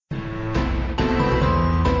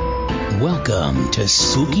Welcome to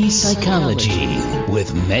Spooky Psychology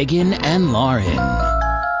with Megan and Lauren.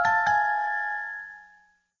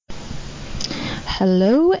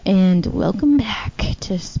 Hello and welcome back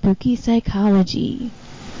to Spooky Psychology.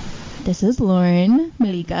 This is Lauren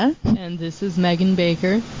Malika. And this is Megan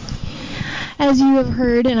Baker. As you have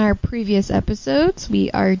heard in our previous episodes, we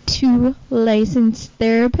are two licensed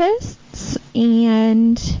therapists,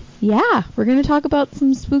 and yeah, we're going to talk about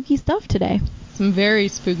some spooky stuff today. Some very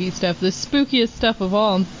spooky stuff, the spookiest stuff of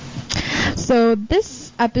all. So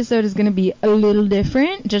this episode is going to be a little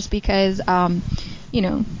different just because,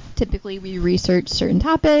 typically we research certain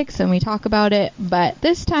topics and we talk about it, but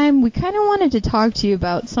this time we kind of wanted to talk to you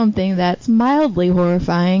about something that's mildly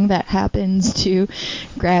horrifying that happens to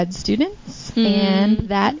grad students, and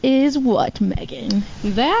that is what, Megan?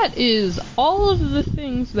 That is all of the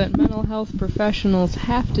things that mental health professionals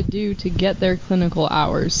have to do to get their clinical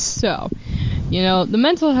hours. So, the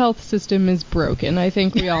mental health system is broken. I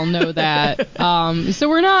think we all know that. So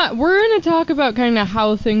we're going to talk about kind of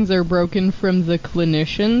how things are broken from the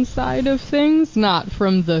clinician side of things, not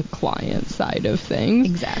from the client side of things.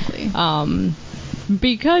 Exactly.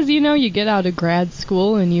 Because, you get out of grad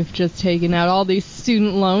school and you've just taken out all these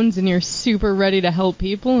student loans and you're super ready to help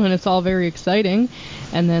people and it's all very exciting.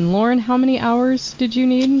 And then, Lauren, how many hours did you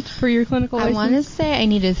need for your clinical license? I want to say I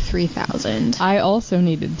needed 3,000. I also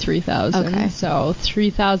needed 3,000. Okay. So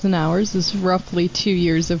 3,000 hours is roughly 2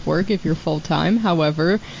 years of work if you're full-time.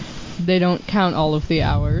 However, they don't count all of the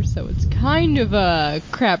hours, so it's kind of a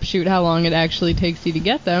crapshoot how long it actually takes you to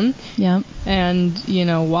get them. Yep. And,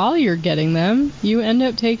 while you're getting them, you end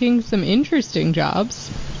up taking some interesting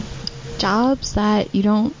jobs. Jobs that you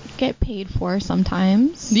don't get paid for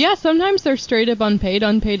sometimes. Yeah, sometimes they're straight up unpaid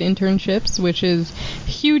internships, which is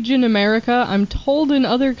huge in America. I'm told in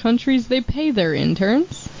other countries they pay their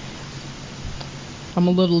interns. I'm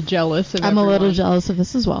a little jealous of everyone. I'm a little jealous of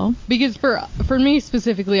this as well. Because for me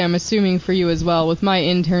specifically, I'm assuming for you as well, with my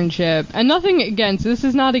internship, and nothing against, this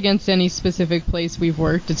is not against any specific place we've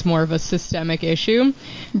worked, it's more of a systemic issue.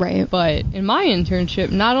 Right. But in my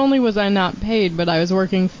internship, not only was I not paid, but I was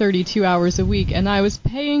working 32 hours a week, and I was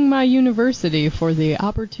paying my university for the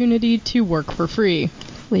opportunity to work for free.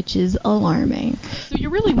 Which is alarming. So you're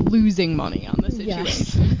really losing money on the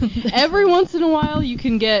situation. Yes. Every once in a while you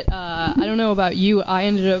can get, I don't know about you, I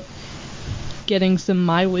ended up getting some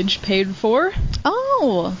mileage paid for.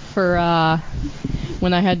 Oh! For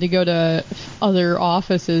when I had to go to other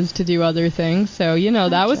offices to do other things. So,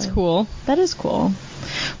 that was cool. That is cool.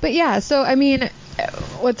 But yeah, so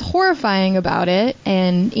what's horrifying about it,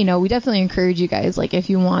 and we definitely encourage you guys, if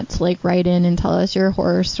you want to write in and tell us your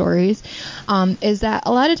horror stories, is that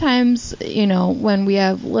a lot of times, when we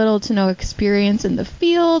have little to no experience in the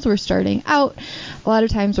field, we're starting out, a lot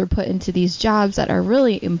of times we're put into these jobs that are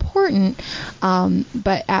really important,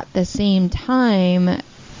 but at the same time,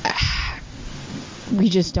 we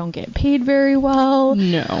just don't get paid very well.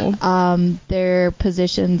 No. They're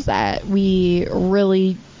positions that we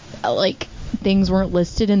really things weren't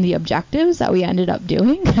listed in the objectives that we ended up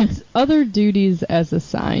doing. Other duties as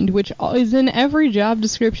assigned, which is in every job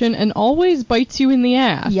description and always bites you in the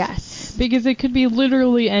ass. Yes. Because it could be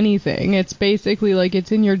literally anything. It's basically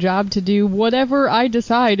it's in your job to do whatever I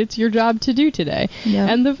decide it's your job to do today. Yep.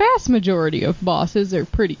 And the vast majority of bosses are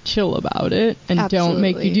pretty chill about it and Absolutely. don't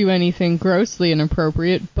make you do anything grossly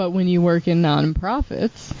inappropriate. But when you work in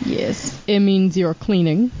nonprofits, yes, it means you're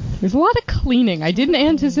cleaning. There's a lot of cleaning. I didn't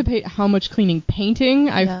anticipate how much cleaning. Painting.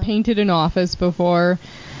 I've painted an office before.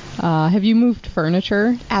 Have you moved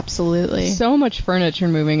furniture? Absolutely. So much furniture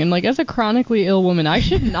moving, and as a chronically ill woman, I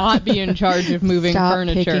should not be in charge of moving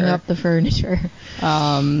furniture. Stop picking up the furniture.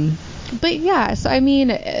 But yeah, so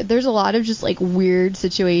there's a lot of just weird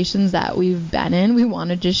situations that we've been in. We want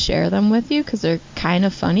to just share them with you because they're kind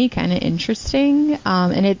of funny, kind of interesting.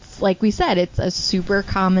 And it's like we said, it's a super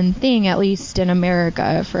common thing, at least in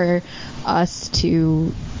America, for us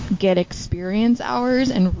to get experience hours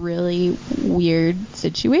in really weird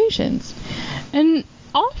situations. And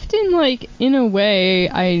often, in a way,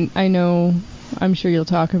 I know, I'm sure you'll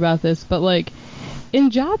talk about this, but in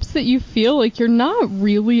jobs that you feel you're not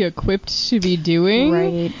really equipped to be doing.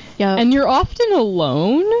 Right. Yeah. And you're often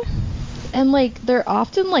alone. And they're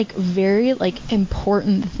often very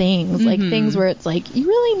important things, things where it's you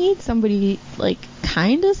really need somebody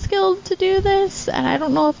kind of skilled to do this, and I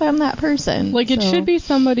don't know if I'm that person. It should be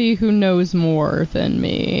somebody who knows more than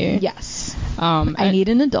me. Yes. I need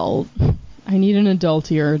an adult. I need an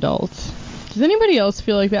adultier adult. Does anybody else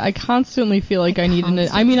feel like that? I constantly feel like I need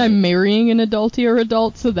I'm marrying an adultier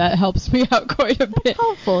adult, so that helps me out quite a bit.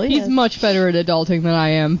 Helpful, yes. He's much better at adulting than I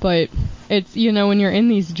am, but It's, you know, when you're in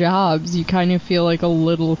these jobs, you kind of feel like a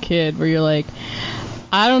little kid where you're like,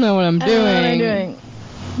 I don't know what I'm doing.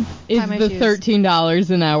 Is the $13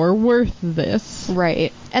 an hour worth this?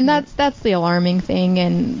 Right. And that's the alarming thing,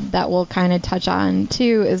 and that we'll kind of touch on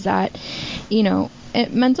too, is that, you know,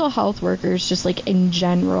 mental health workers, just like in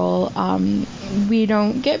general, we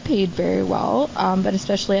don't get paid very well, but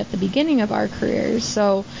especially at the beginning of our careers.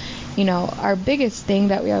 So, you know, our biggest thing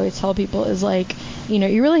that we always tell people is like, you know,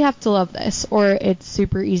 you really have to love this, or it's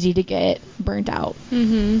super easy to get burnt out.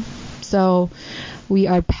 So we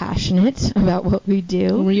are passionate about what we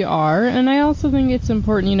do. We are, and I also think it's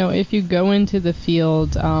important, you know, if you go into the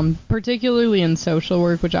field, particularly in social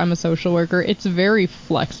work, which I'm a social worker, it's very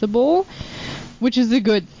flexible, which is a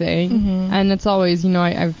good thing. And it's always, you know,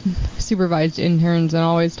 I've supervised interns and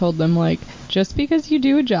always told them, like, just because you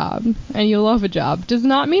do a job and you love a job does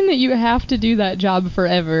not mean that you have to do that job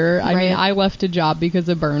forever. I mean, I left a job because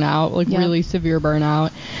of burnout, like really severe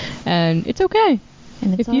burnout, and it's okay.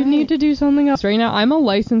 And if you need to do something else. Right now, I'm a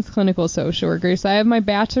licensed clinical social worker, so I have my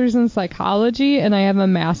bachelor's in psychology and I have a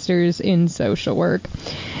master's in social work.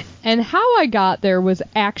 And how I got there was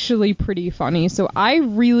actually pretty funny. So I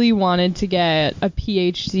really wanted to get a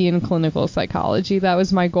PhD in clinical psychology. That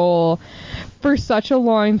was my goal for such a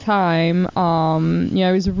long time.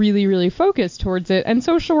 I was really, really focused towards it. And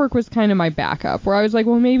social work was kind of my backup, where I was like,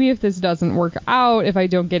 well, maybe if this doesn't work out, if I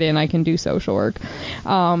don't get in, I can do social work.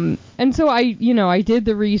 And so I did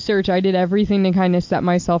the research. I did everything to kind of set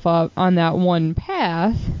myself up on that one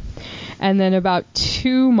path. And then about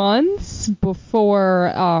 2 months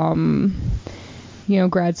before,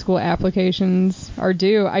 grad school applications are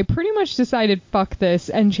due, I pretty much decided, fuck this,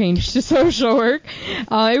 and changed to social work.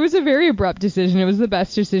 It was a very abrupt decision. It was the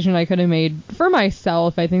best decision I could have made for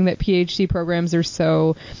myself. I think that PhD programs are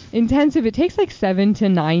so intensive. It takes like 7 to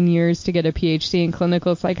 9 years to get a PhD in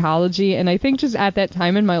clinical psychology, and I think just at that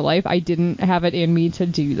time in my life, I didn't have it in me to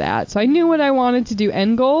do that. So I knew what I wanted to do,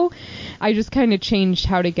 end goal. I just kind of changed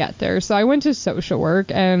how to get there. So I went to social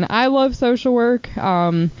work, and I love social work.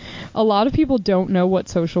 A lot of people don't know what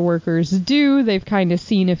social workers do. They've kind of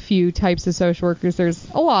seen a few types of social workers. There's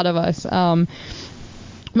a lot of us.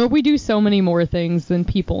 But we do so many more things than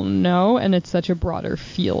people know, and it's such a broader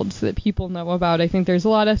field that people know about. I think there's a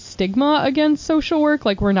lot of stigma against social work,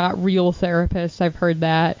 like we're not real therapists. I've heard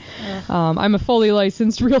that. I'm a fully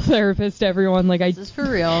licensed real therapist, everyone. Like, this is for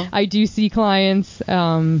real. I do see clients.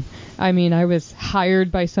 I was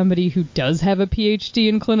hired by somebody who does have a PhD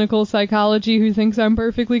in clinical psychology who thinks I'm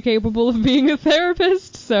perfectly capable of being a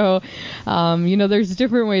therapist. So, there's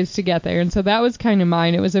different ways to get there. And so that was kind of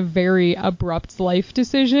mine. It was a very abrupt life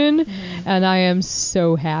decision. And I am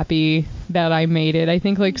so happy that I made it. I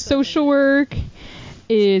think like social work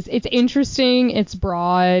it's interesting, it's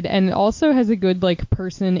broad, and it also has a good like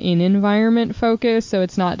person in environment focus. So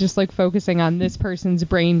it's not just like focusing on this person's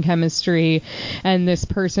brain chemistry and this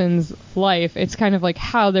person's life. It's kind of like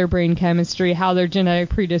how their brain chemistry, how their genetic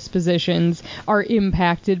predispositions are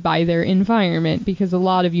impacted by their environment, because a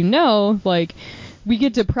lot of like we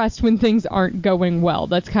get depressed when things aren't going well.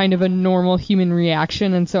 That's kind of a normal human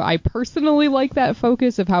reaction. And so I personally like that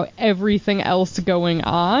focus of how everything else going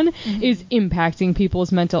on is impacting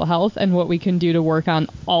people's mental health and what we can do to work on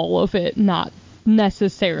all of it, not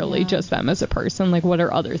necessarily just them as a person. Like, what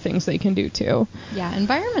are other things they can do too? Yeah,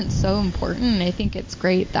 environment's so important. And I think it's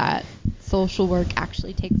great that social work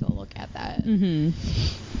actually takes a look at that.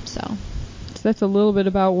 So that's a little bit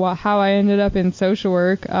about how I ended up in social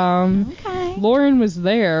work. Okay. Lauren was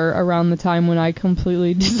there around the time when I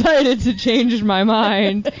completely decided to change my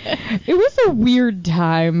mind. It was a weird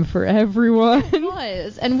time for everyone. It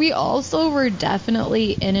was. And we also were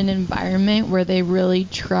definitely in an environment where they really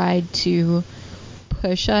tried to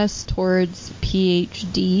push us towards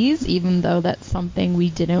PhDs, even though that's something we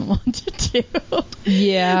didn't want to do.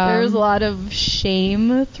 Yeah. There was a lot of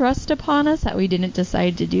shame thrust upon us that we didn't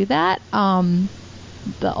decide to do that.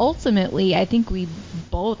 But ultimately, I think we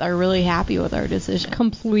both are really happy with our decision.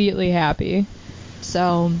 Completely happy.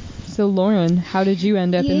 So Lauren, how did you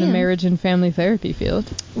end up in the marriage and family therapy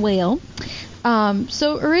field? Well,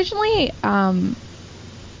 so originally,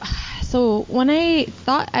 so when I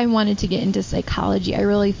thought I wanted to get into psychology, I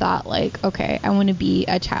really thought like, okay, I want to be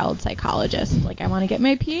a child psychologist. Like, I want to get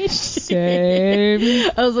my PhD.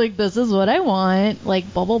 Same. I was like, this is what I want,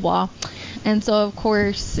 like, blah, blah, blah. And so, of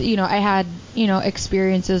course, I had,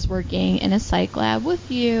 experiences working in a psych lab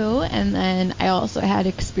with you. And then I also had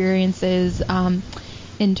experiences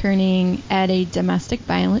interning at a domestic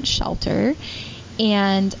violence shelter.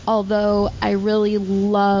 And although I really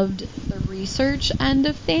loved the research end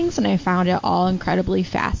of things, and I found it all incredibly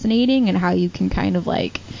fascinating, and how you can kind of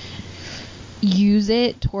like use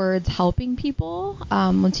it towards helping people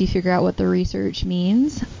once you figure out what the research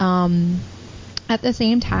means. At the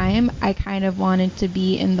same time, I kind of wanted to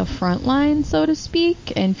be in the front line, so to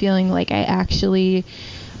speak, and feeling like I actually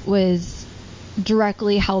was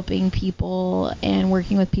directly helping people and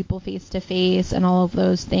working with people face to face and all of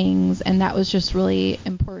those things, and that was just really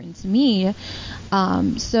important to me.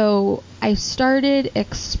 So I started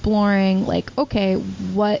exploring, like, okay,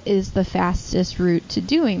 what is the fastest route to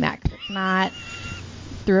doing that? 'Cause it's not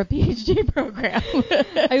through a PhD program.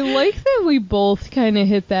 I like that we both kind of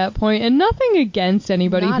hit that point, and nothing against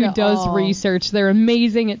anybody Not who at does all. research. They're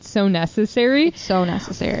amazing. It's so necessary. It's so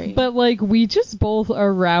necessary. But, like, we just both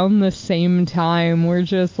around the same time were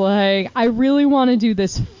just like, I really want to do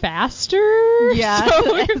this faster. yeah.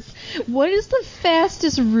 So What is the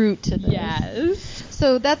fastest route to this? yes.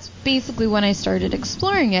 So that's basically when I started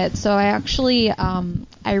exploring it. So I actually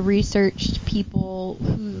I researched people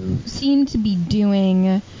who seemed to be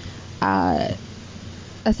doing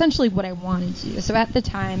essentially what I wanted to do. So at the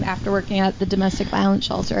time, after working at the domestic violence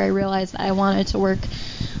shelter, I realized that I wanted to work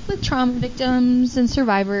with trauma victims and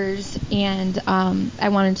survivors, and I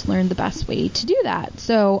wanted to learn the best way to do that.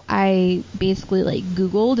 So I basically like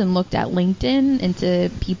Googled and looked at LinkedIn into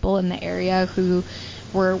people in the area who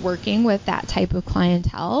were working with that type of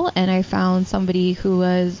clientele, and I found somebody who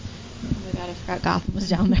was, oh my god, I forgot Gotham was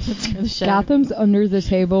down there. Let's scare the shit out of me. Gotham's under the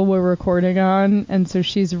table we're recording on, and so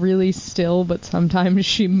she's really still, but sometimes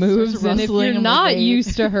she moves. Starts And if rustling, you're I'm not like, wait.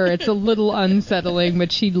 used to her, it's a little unsettling,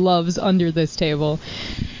 but she loves under this table.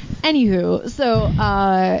 Anywho, so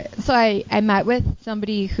I met with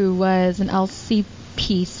somebody who was an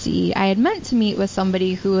LCPC. I had meant to meet with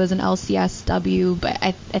somebody who was an LCSW, but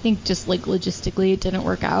I think just like logistically it didn't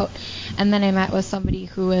work out. And then I met with somebody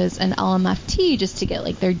who was an LMFT just to get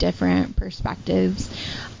like their different perspectives.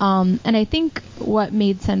 And I think what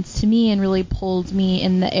made sense to me and really pulled me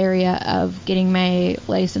in the area of getting my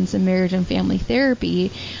license in marriage and family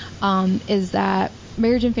therapy is that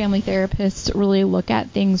marriage and family therapists really look at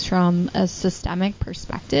things from a systemic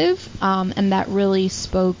perspective, and that really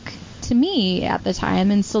spoke to me at the time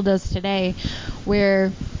and still does today,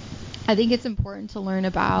 where I think it's important to learn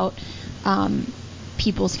about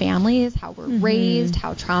people's families, how we're raised,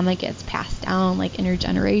 how trauma gets passed down like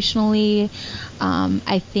intergenerationally.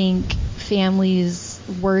 I think families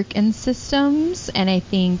work in systems, and I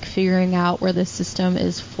think figuring out where the system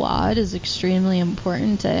is flawed is extremely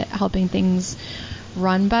important to helping things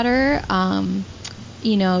run better.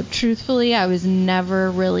 Truthfully, I was never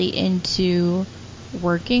really into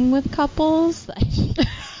working with couples.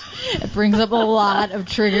 It brings up a lot of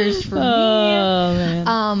triggers for me.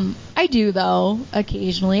 Man. I do though,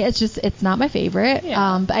 occasionally. It's not my favorite.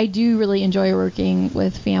 Yeah. But I do really enjoy working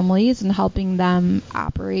with families and helping them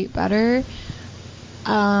operate better.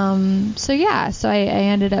 So I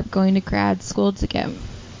ended up going to grad school to get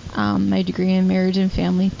my degree in marriage and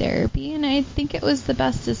family therapy, and I think it was the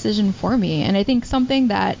best decision for me. And I think something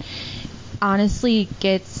that honestly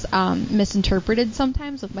gets misinterpreted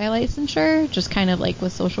sometimes with my licensure, just kind of like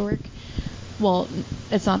with social work. Well,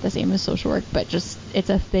 it's not the same as social work, but just it's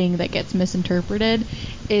a thing that gets misinterpreted,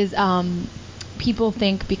 is people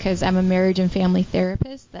think because I'm a marriage and family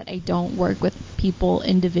therapist that I don't work with people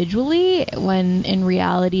individually, when in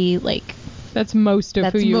reality, like, That's most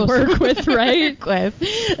of who you work with, right?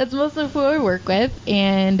 That's most of who I work with.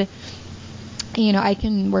 And, I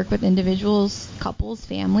can work with individuals, couples,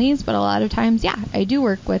 families, but a lot of times, I do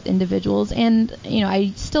work with individuals. And,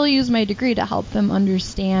 I still use my degree to help them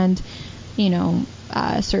understand,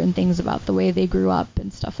 certain things about the way they grew up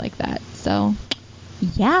and stuff like that. So,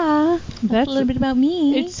 that's a little bit about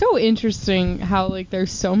me. It's so interesting how, like,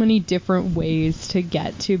 there's so many different ways to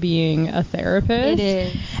get to being a therapist. It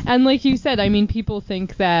is. And like you said, I mean, people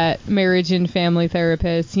think that marriage and family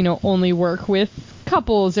therapists, only work with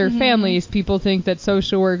couples or families. People think that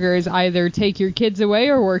social workers either take your kids away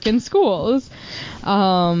or work in schools.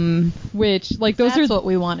 Which, like, those That's are what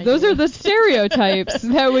we want to those do. are the stereotypes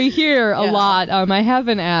that we hear a Yeah. lot. I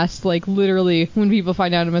haven't asked, like, literally when people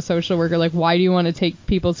find out I'm a social worker, like, why do you want to take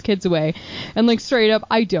people's kids away? And, like, straight up,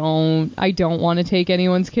 I don't want to take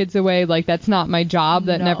anyone's kids away. Like, that's not my job.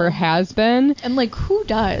 That No. never has been. And, like, who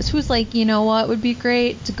does? Who's like, you know what would be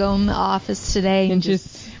great? To go in the office today and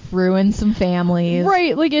just ruin some families.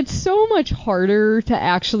 Right, like it's so much harder to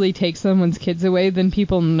actually take someone's kids away than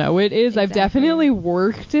people know it is. Exactly. I've definitely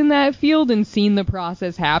worked in that field and seen the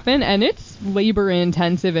process happen, and it's labor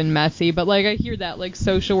intensive and messy, but like I hear that like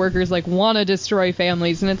social workers like want to destroy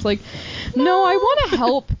families, and it's like, no, I want to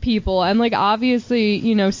help people. And like obviously,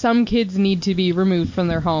 you know, some kids need to be removed from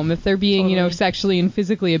their home if they're being, you know, sexually and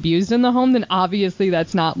physically abused in the home, then obviously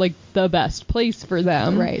that's not like the best place for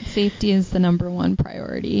them. Right. Safety is the number one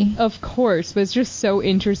priority. Of course, but it's just so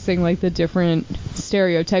interesting, like the different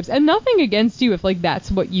stereotypes. And nothing against you if like that's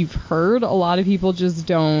what you've heard. A lot of people just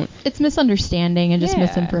don't. It's misunderstanding and just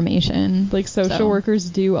misinformation. Like social workers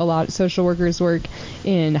do a lot. Social workers work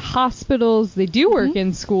in hospitals. They do work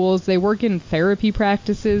in schools. They work in therapy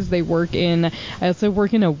practices. They work in. I also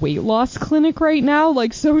work in a weight loss clinic right now.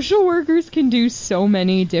 Like social workers can do so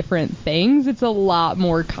many different things. It's a lot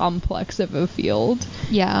more complex of a field.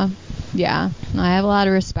 Yeah. I have a lot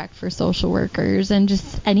of respect for social workers and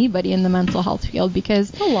just anybody in the mental health field,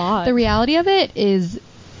 because the reality of it is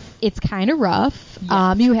it's kind of rough.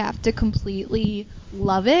 Yes. You have to completely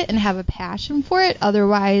love it and have a passion for it.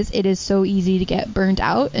 Otherwise, it is so easy to get burnt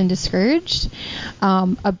out and discouraged.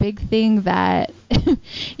 A big thing that,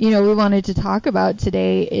 we wanted to talk about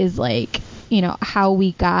today is like, how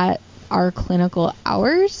we got our clinical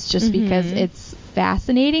hours, just because it's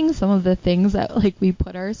fascinating, some of the things that like we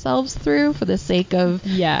put ourselves through for the sake of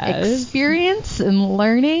experience and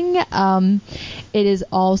learning. It is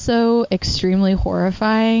also extremely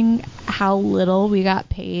horrifying how little we got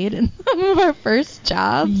paid in some of our first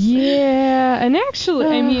jobs. Yeah, and actually,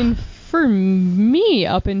 I mean, for me,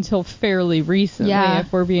 up until fairly recently,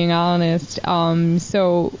 if we're being honest.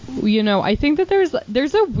 So, I think that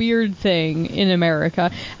there's a weird thing in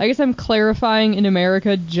America. I guess I'm clarifying in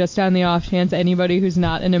America just on the off chance anybody who's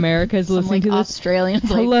not in America is listening to this. Australians.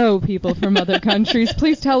 Hello, people from other countries.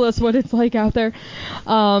 Please tell us what it's like out there.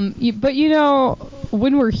 But,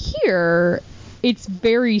 when we're here, it's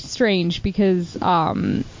very strange because...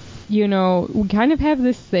 we kind of have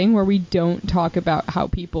this thing where we don't talk about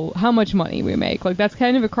how much money we make. Like, that's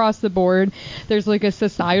kind of across the board. There's like a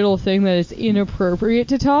societal thing that it's inappropriate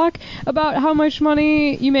to talk about how much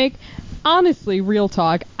money you make. Honestly, real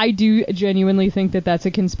talk, I do genuinely think that that's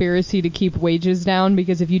a conspiracy to keep wages down,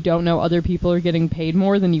 because if you don't know other people are getting paid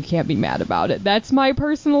more, then you can't be mad about it. That's my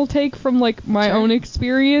personal take from like my own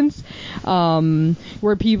experience, I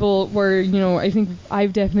think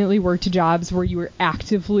I've definitely worked jobs where you were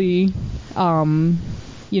actively,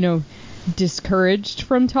 discouraged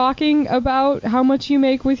from talking about how much you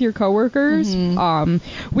make with your coworkers.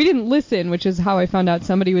 We didn't listen, which is how I found out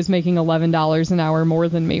somebody was making $11 an hour more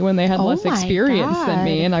than me when they had less experience than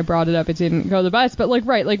me, and I brought it up. It didn't go the best, but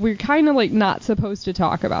we're kind of like not supposed to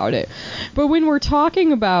talk about it. But when we're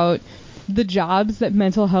talking about the jobs that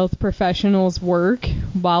mental health professionals work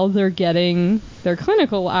while they're getting their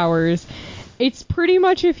clinical hours, it's pretty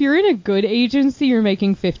much, if you're in a good agency, you're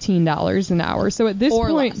making $15 an hour. So at this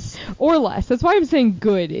point, or less. That's why I'm saying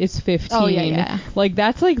good is 15. Oh, yeah. Like,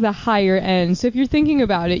 that's like the higher end. So if you're thinking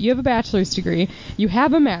about it, you have a bachelor's degree, you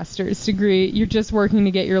have a master's degree, you're just working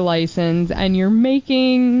to get your license, and you're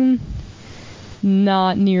making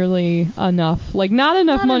not nearly enough. Like, not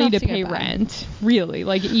enough money to pay rent. Really.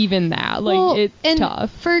 Like, even that. Like, it's tough.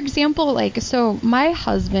 For example, so my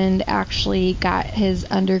husband actually got his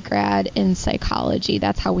undergrad in psychology.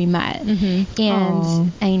 That's how we met.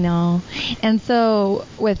 And I know. And so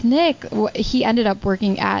with Nick, he ended up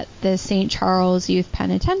working at the St. Charles Youth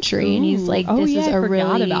Penitentiary. And he's like, this is a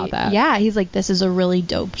really... about that. Yeah, he's like, this is a really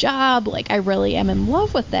dope job. Like, I really am in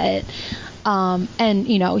love with it. And,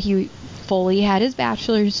 he fully had his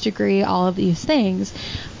bachelor's degree, all of these things,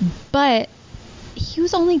 but he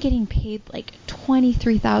was only getting paid like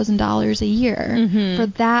 $23,000 a year for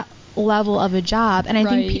that level of a job. And I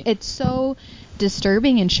think it's so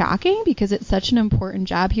disturbing and shocking because it's such an important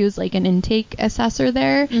job. He was like an intake assessor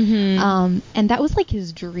there, and that was like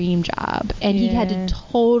his dream job, and he had to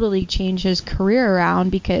totally change his career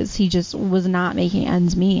around because he just was not making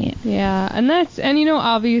ends meet. And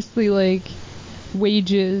obviously, like,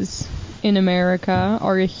 wages in America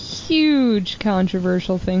are a huge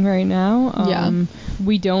controversial thing right now.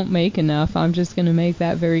 We don't make enough. I'm just going to make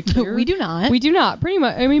that very clear. We do not. We do not. Pretty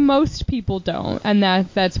much. I mean, most people don't. And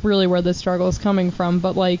that's really where the struggle is coming from.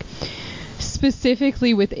 But, like,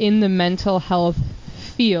 specifically within the mental health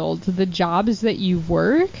field, the jobs that you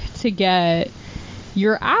work to get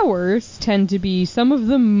your hours tend to be some of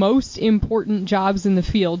the most important jobs in the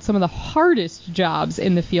field, some of the hardest jobs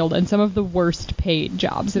in the field, and some of the worst paid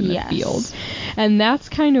jobs in the field. And that's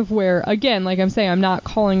kind of where, again, like I'm saying, I'm not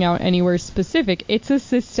calling out anywhere specific. It's a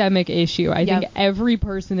systemic issue. I think every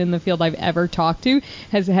person in the field I've ever talked to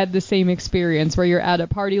has had the same experience where you're at a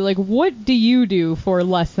party, like, what do you do for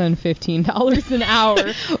less than $15 an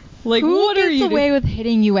hour? Like, who what are you gets away with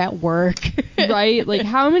hitting you at work? Right? Like,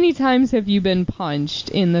 how many times have you been punched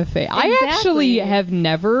in the face? Exactly. I actually have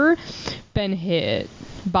never been hit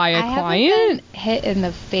by a client. I haven't been hit in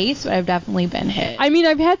the face, but I've definitely been hit. I mean,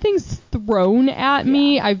 I've had things thrown at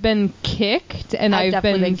me. I've been kicked, and I've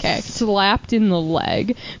been kicked. slapped in the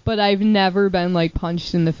leg, but I've never been, like,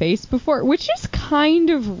 punched in the face before, which is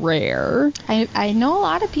kind of rare. I know a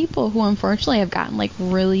lot of people who unfortunately have gotten, like,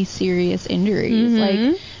 really serious injuries.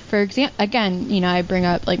 Like, for example, again, you know, I bring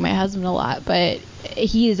up, like, my husband a lot, but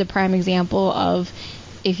he is a prime example of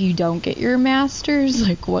if you don't get your master's,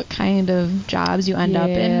 like, what kind of jobs you end up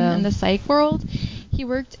in the psych world. He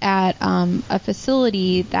worked at a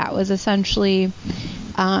facility that was essentially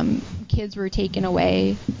kids were taken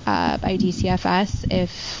away by DCFS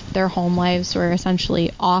if their home lives were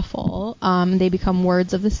essentially awful. They become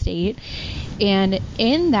wards of the state. And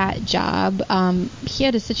in that job, he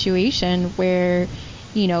had a situation where,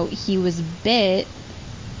 you know, he was bit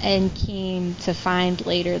and came to find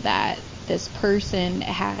later that this person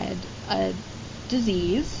had a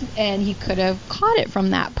disease and he could have caught it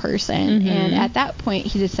from that person. And at that point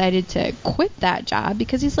he decided to quit that job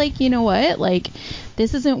because he's like, you know what, like,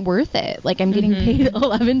 this isn't worth it. Like, I'm getting paid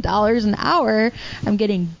 $11 an hour, I'm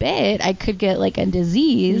getting bit, I could get, like, a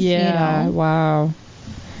disease, you know?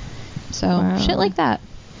 So shit like that.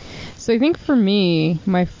 So I think for me,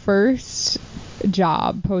 my first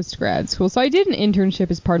job post grad school, so I did an internship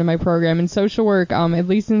as part of my program in social work. At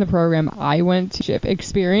least in the program I went to,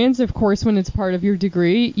 experience, of course, when it's part of your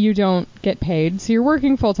degree, you don't get paid, so you're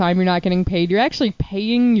working full time, you're not getting paid, you're actually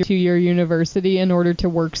paying your 2-year university in order to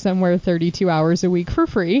work somewhere 32 hours a week for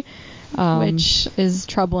free. Which is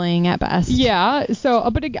troubling at best. Yeah. So,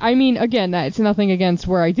 but I mean, again, it's nothing against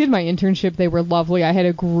where I did my internship. They were lovely. I had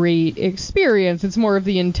a great experience. It's more of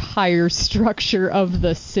the entire structure of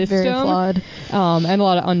the system. Very flawed. And a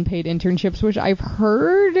lot of unpaid internships, which I've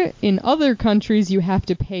heard in other countries you have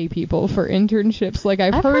to pay people for internships. Like,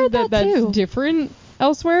 I've heard that that's too. different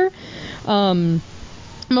elsewhere.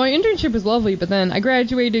 My internship was lovely, but then I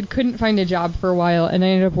graduated, couldn't find a job for a while, and I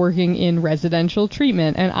ended up working in residential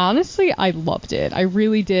treatment. And honestly, I loved it. I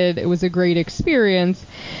really did. It was a great experience.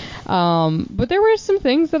 But there were some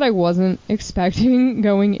things that I wasn't expecting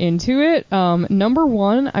going into it. Number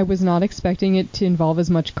one, I was not expecting it to involve as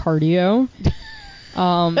much cardio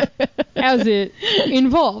as it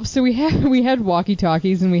involved. So we had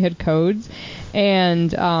walkie-talkies and we had codes.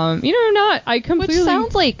 And, I completely... Which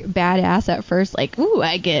sounds like badass at first, like, ooh,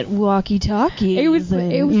 I get walkie-talkies. It was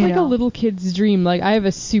like a little kid's dream. Like, I have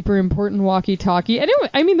a super important walkie-talkie. And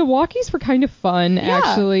the walkies were kind of fun,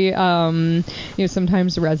 actually.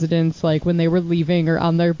 Sometimes residents, like, when they were leaving or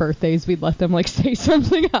on their birthdays, we'd let them, like, say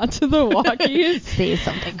something onto the walkies. Say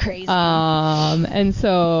something crazy. And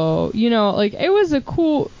so, it was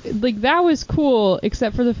that was cool,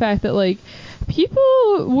 except for the fact that, like,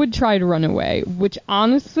 people would try to run away, which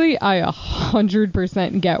honestly I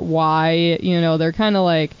 100% get why. They're kind of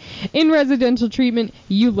like, in residential treatment,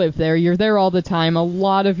 you live there, you're there all the time, a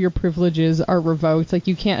lot of your privileges are revoked. Like,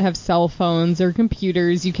 you can't have cell phones or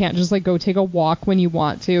computers, you can't just, like, go take a walk when you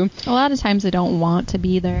want to. A lot of times they don't want to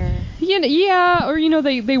be there. Or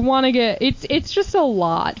they want to get, it's just a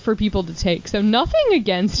lot for people to take. So nothing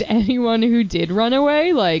against anyone who did run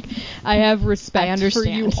away. Like, I have respect for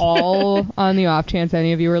you all on the off chance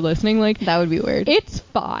any of you are listening. Like, that would be weird. It's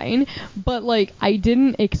fine, but, like, I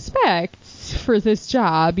didn't expect for this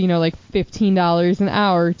job, like, $15 an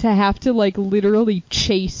hour to have to, like, literally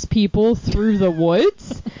chase people through the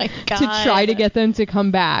woods to try to get them to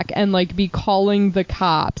come back, and, like, be calling the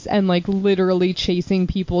cops and, like, literally chasing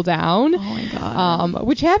people down. Oh my god.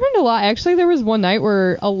 Which happened a lot. Actually, there was one night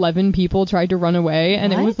where 11 people tried to run away,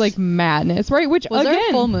 and it was, like, madness, right? Which, was again, there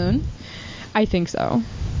a full moon? I think so.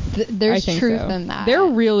 There's truth in that. There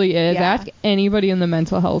really is. Yeah. Ask anybody in the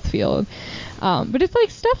mental health field. But it's, like,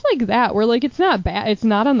 stuff like that where, like, it's not bad. It's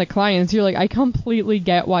not on the clients. You're like, I completely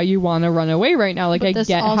get why you want to run away right now. Like, but I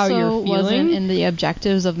get how you're feeling. This also wasn't in the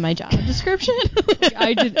objectives of my job description.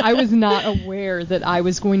 I was not aware that I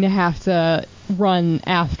was going to have to run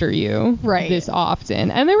after you this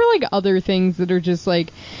often. And there were, like, other things that are just,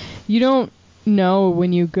 like, you don't know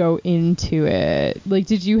when you go into it. Like,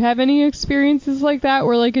 did you have any experiences like that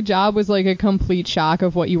where, like, a job was, like, a complete shock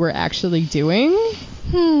of what you were actually doing?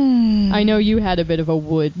 I know you had a bit of a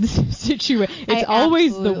woods situation. It's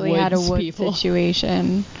always the woods had a woods people.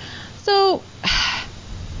 Situation. So,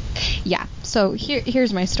 yeah. So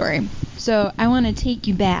here's my story. So I want to take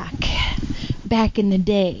you back in the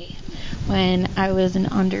day when I was an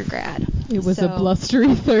undergrad. It was a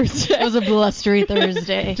blustery Thursday. It was a blustery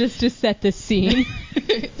Thursday. Just to set the scene.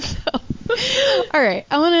 All right,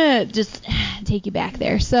 I want to just take you back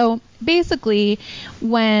there. So basically,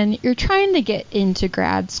 when you're trying to get into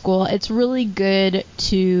grad school, it's really good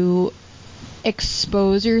to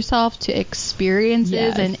expose yourself to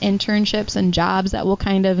experiences and internships and jobs that will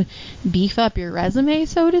kind of beef up your resume,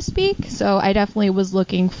 so to speak. So I definitely was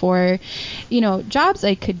looking for, jobs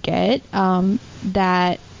I could get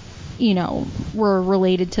that, were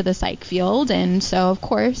related to the psych field. And so, of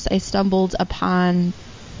course, I stumbled upon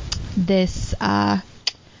this, I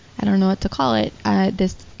don't know what to call it,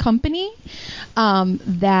 this company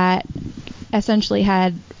that essentially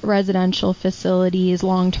had residential facilities,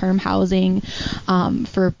 long-term housing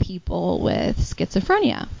for people with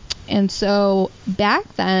schizophrenia. And so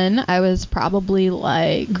back then, I was probably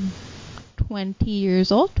like 21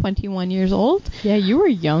 years old. Yeah, you were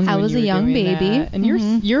young. I was a young baby. That. And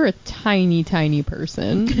you're a tiny, tiny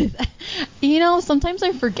person. Sometimes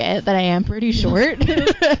I forget that I am pretty short.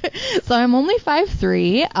 So I'm only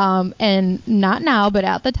 5'3", and not now, but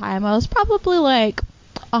at the time I was probably like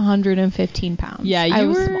 115 pounds. Yeah,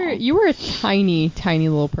 you were a tiny, tiny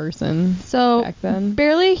little person. So back then,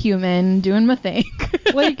 barely human, doing my thing.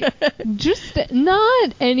 Like, just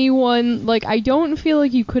not anyone. Like, I don't feel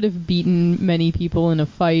like you could have beaten many people in a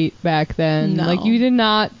fight back then. No. Like, you did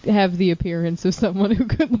not have the appearance of someone who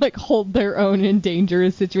could like hold their own in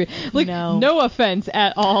dangerous situations. Like, no offense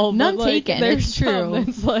at all. None but, like, taken. It's true.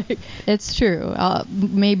 It's like, it's true.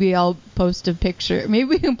 Maybe I'll post a picture. Maybe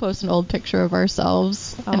we can post an old picture of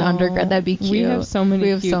ourselves in undergrad. That'd be cute. We have so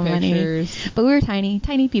many cute pictures. But we were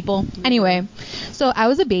tiny people. Anyway, so I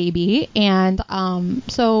was a baby, and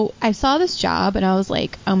so I saw this job, and I was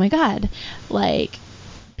like, oh my god, like,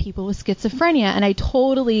 people with schizophrenia, and I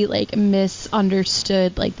totally like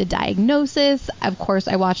misunderstood like the diagnosis. Of course,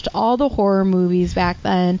 I watched all the horror movies back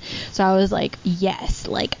then, so I was like, yes,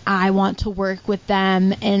 like, I want to work with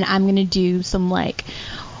them, and I'm gonna do some like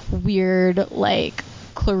weird like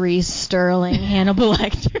Clarice Sterling, Hannibal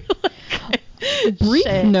Lecter.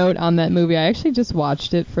 Brief note on that movie. I actually just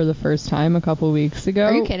watched it for the first time a couple weeks ago.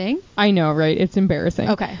 Are you kidding? I know, right? It's embarrassing.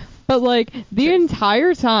 Okay. But like the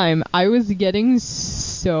entire time I was getting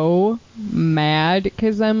so mad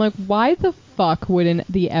because I'm like, why the fuck wouldn't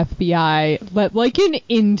the FBI let like an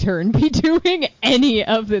intern be doing any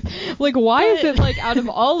of this? Like, why is it like out of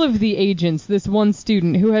all of the agents, this one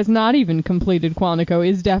student who has not even completed Quantico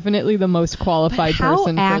is definitely the most qualified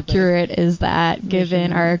person? How accurate is that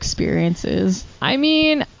given our experiences? I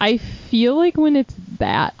mean, I feel like when it's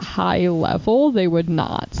that high level, they would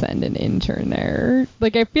not send an intern there.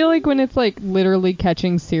 Like, I feel like when it's like literally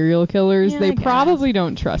catching serial killers, they probably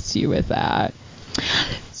don't trust you with that.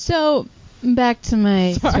 So back to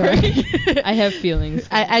my story. I have feelings.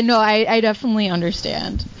 I know. I definitely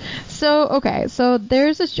understand. So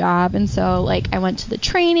there's this job, and so like I went to the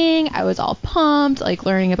training. I was all pumped, like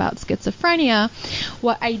learning about schizophrenia.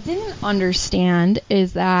 What I didn't understand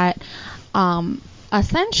is that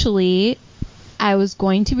essentially I was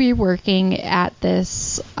going to be working at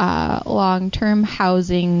this long-term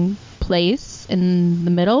housing place in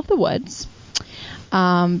the middle of the woods.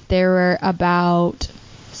 There were about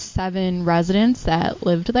 7 residents that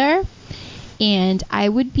lived there, and I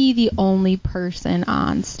would be the only person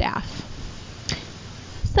on staff.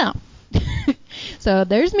 So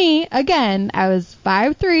there's me again. I was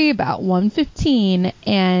 5'3", about 115,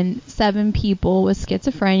 and 7 people with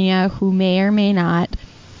schizophrenia who may or may not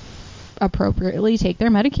appropriately take their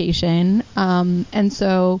medication. And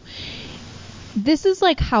so this is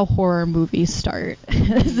like how horror movies start.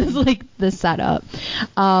 This is like the setup.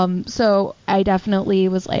 So I definitely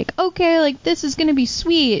was like, okay, like this is gonna be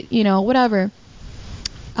sweet, whatever.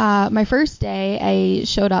 My first day, I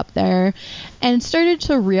showed up there and started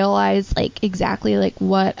to realize like exactly like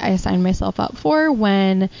what I signed myself up for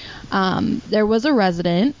when there was a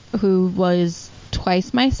resident who was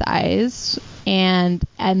twice my size, and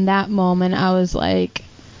in that moment I was like,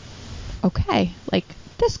 okay, like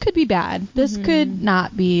this could be bad. This could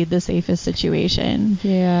not be the safest situation.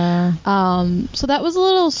 Yeah. So that was a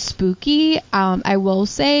little spooky. I will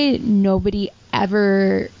say nobody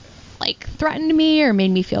ever like threatened me or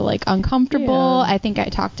made me feel like uncomfortable. Yeah. I think I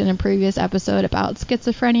talked in a previous episode about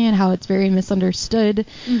schizophrenia and how it's very misunderstood.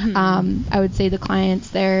 I would say the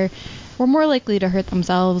clients there were more likely to hurt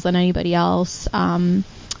themselves than anybody else.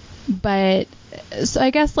 But so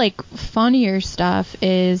I guess like funnier stuff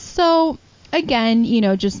is, so again,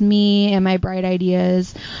 just me and my bright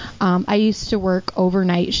ideas. I used to work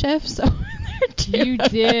overnight shifts, so too. You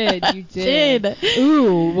did. Did.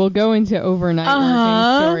 Ooh, we'll go into overnight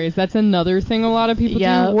working stories. That's another thing a lot of people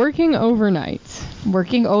do. Working overnight.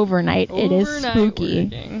 Working overnight. It is spooky.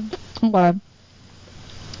 Working. Okay.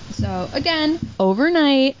 So again,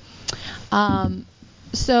 overnight.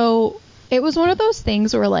 So it was one of those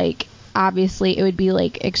things where, like, obviously it would be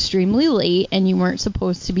like extremely late and you weren't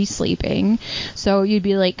supposed to be sleeping, so you'd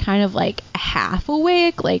be like kind of like half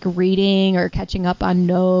awake, like reading or catching up on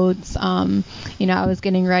notes. You know, I was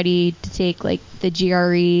getting ready to take like the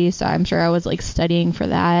GRE, so I'm sure I was like studying for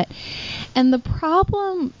that. And the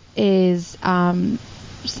problem is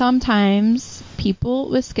sometimes people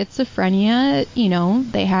with schizophrenia, you know,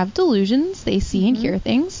 they have delusions, they see and hear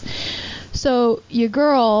things. So your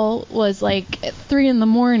girl was like at 3 a.m.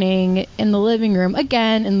 in the living room,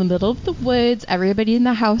 again, in the middle of the woods. Everybody in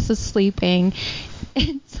the house is sleeping.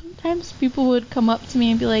 And sometimes people would come up to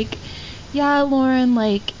me and be like, yeah, Lauren,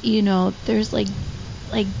 like, you know, there's like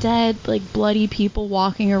dead, like bloody people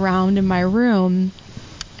walking around in my room.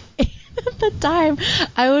 And at the time,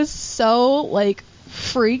 I was so like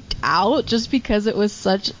freaked out just because it was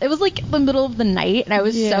like the middle of the night and I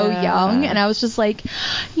was so young, and I was just like,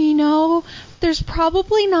 you know, there's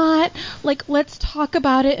probably not, like, let's talk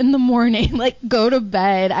about it in the morning, like go to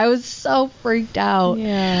bed. I was so freaked out.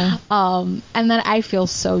 And then I feel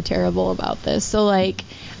so terrible about this. So like,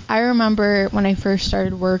 I remember when I first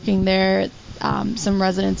started working there, some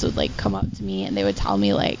residents would like come up to me and they would tell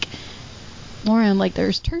me like, Lauren, like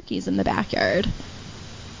there's turkeys in the backyard.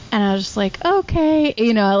 And I was just like, okay,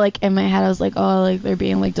 you know, like in my head I was like, oh, like they're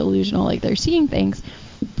being like delusional, like they're seeing things.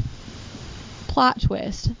 Plot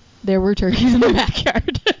twist, there were turkeys in the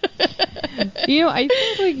backyard. You know, I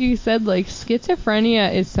think like you said, like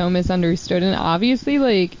schizophrenia is so misunderstood, and obviously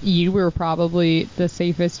like you were probably the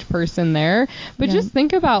safest person there, but just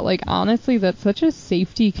think about, like, honestly, that's such a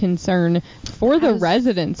safety concern for the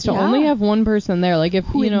residents to only have one person there. Like, if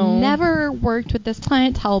who, you know, never worked with this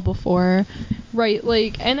clientele before, right?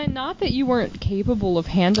 Like, and not that you weren't capable of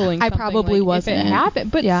handling something, I probably like, wasn't, if it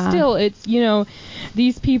happened, but still, it's, you know,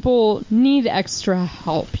 these people need extra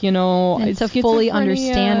help, you know, and to fully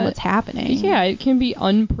understand what's happening. Yeah, it can be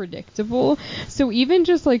unpredictable. So even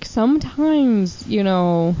just like sometimes, you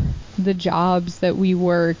know, the jobs that we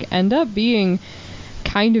work end up being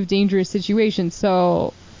kind of dangerous situations.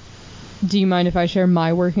 So do you mind if I share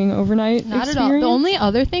my working overnight Not experience? at all. The only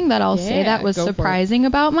other thing that I'll say that was surprising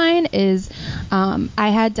about mine is I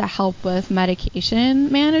had to help with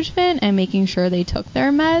medication management and making sure they took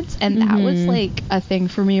their meds. And that was like a thing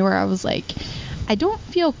for me where I was like, I don't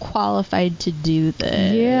feel qualified to do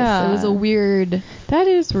this. Yeah. It was a weird That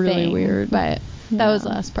is really thing, weird. But that was the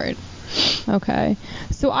last part. Okay.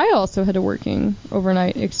 So I also had a working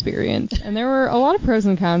overnight experience, and there were a lot of pros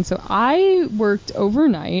and cons. So I worked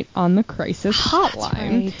overnight on the crisis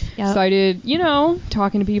hotline. Right. Yep. So I did, you know,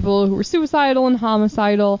 talking to people who were suicidal and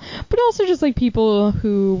homicidal, but also just like people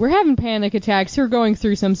who were having panic attacks, who were going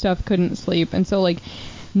through some stuff, couldn't sleep. And so like,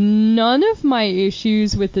 none of my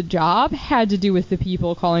issues with the job had to do with the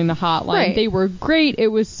people calling the hotline. Right. They were great. It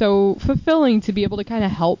was so fulfilling to be able to kind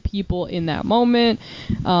of help people in that moment.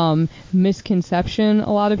 Misconception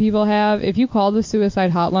a lot of people have: if you call the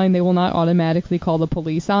suicide hotline, they will not automatically call the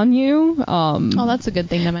police on you. Oh, that's a good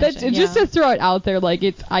thing to mention. Just to throw it out there, like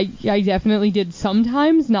I definitely did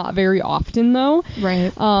sometimes, not very often though.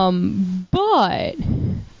 Right. But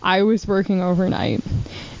I was working overnight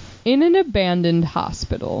in an abandoned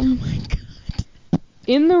hospital. Oh my god.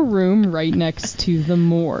 In the room right next to the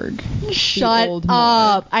morgue. Shut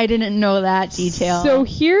up. I didn't know that detail. So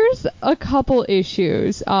here's a couple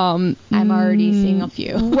issues. I'm already seeing a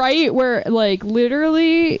few. Right, where like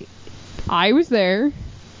literally I was there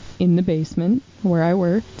in the basement where I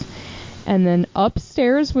worked. And then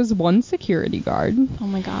upstairs was one security guard. Oh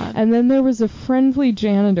my god. And then there was a friendly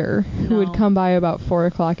janitor who would come by about 4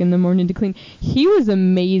 o'clock in the morning to clean. He was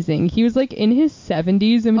amazing. He was like in his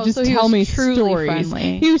 70s and would just tell me stories.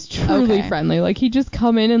 Friendly. He was truly friendly. Like he'd just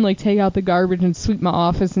come in and like take out the garbage and sweep my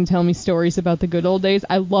office and tell me stories about the good old days.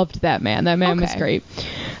 I loved that man. That man was great.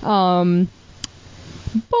 But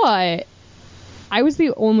I was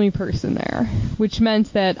the only person there, which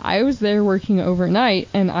meant that I was there working overnight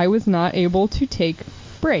and I was not able to take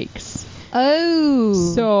breaks. Oh.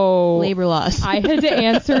 So labor loss. I had to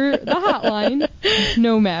answer the hotline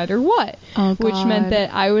no matter what. Oh, God. Which meant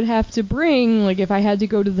that I would have to bring, like if I had to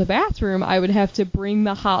go to the bathroom, I would have to bring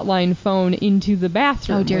the hotline phone into the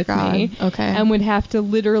bathroom with me. Okay. And would have to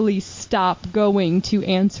literally stop going to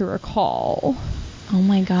answer a call. Oh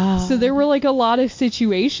my god. So there were like a lot of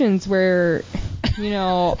situations where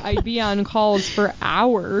I'd be on calls for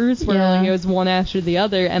hours where like it was one after the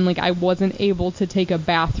other, and like I wasn't able to take a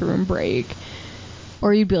bathroom break.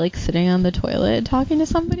 Or you'd be like sitting on the toilet talking to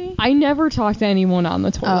somebody? I never talked to anyone on the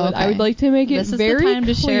toilet. Oh, okay. I would like to make it This is very the time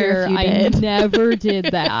to clear share if you I did. never did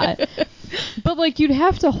that. But like you'd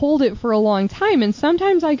have to hold it for a long time, and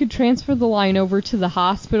sometimes I could transfer the line over to the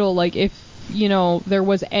hospital like if there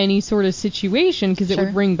was any sort of situation, because it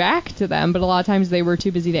would ring back to them, but a lot of times they were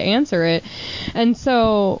too busy to answer it. And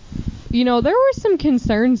so there were some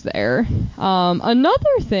concerns there.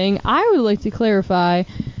 Another thing I would like to clarify,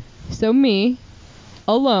 so me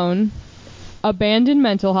alone, abandoned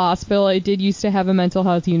mental hospital. I did used to have a mental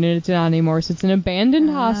health unit. It's not anymore. So it's an abandoned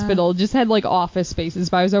hospital. Just had like office spaces,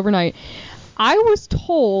 but I was overnight. I was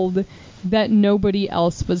told that nobody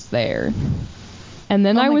else was there. And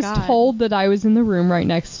then I was told that I was in the room right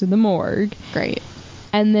next to the morgue. Great.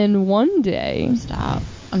 And then one day... Stop.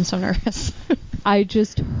 I'm so nervous. I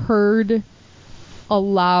just heard a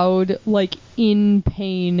loud, like, in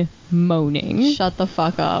pain moaning. Shut the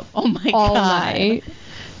fuck up. Oh my god. All night.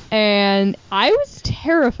 And I was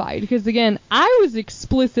terrified because, again, I was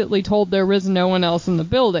explicitly told there was no one else in the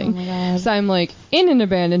building. Oh my god. So I'm like in an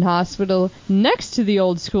abandoned hospital next to the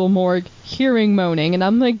old school morgue, hearing moaning, and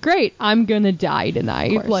I'm like, great, I'm gonna die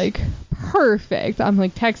tonight. Like, perfect. I'm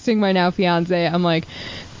like texting my now fiance. I'm like,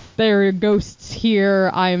 there are ghosts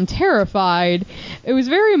here. I am terrified. It was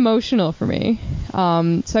very emotional for me.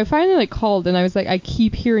 So I finally like called, and I was like, I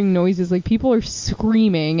keep hearing noises, like people are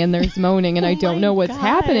screaming and there's moaning, and I don't know what's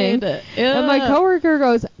happening. And my coworker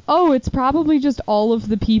goes, oh, it's probably just all of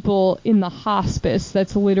the people in the hospice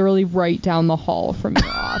that's literally right down the hall from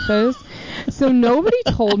your office. So nobody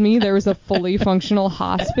told me there was a fully functional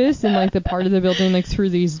hospice in like the part of the building like through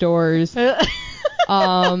these doors.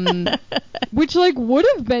 Which like would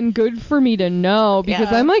have been good for me to know,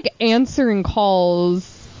 because I'm like answering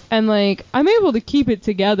calls and like I'm able to keep it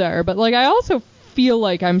together, but like I also feel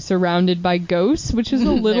like I'm surrounded by ghosts, which is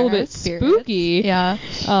a little bit spooky. Yeah.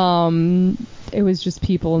 It was just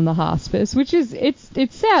people in the hospice, which is it's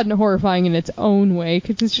sad and horrifying in its own way,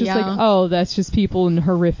 because it's just like, oh, that's just people in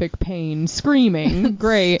horrific pain screaming.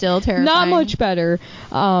 Great. Still terrifying. Not much better.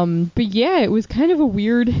 But yeah, it was kind of a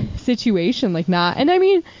weird situation, like not. And I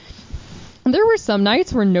mean, there were some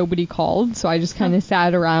nights where nobody called, so I just kind of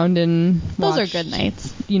sat around and watched, those are good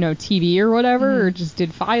nights, TV or whatever, or just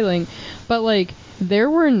did filing. But like there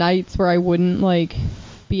were nights where I wouldn't like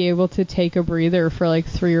be able to take a breather for like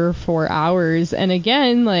 3 or 4 hours. And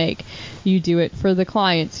again, like, you do it for the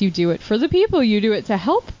clients, you do it for the people, you do it to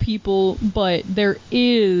help people, but there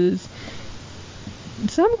is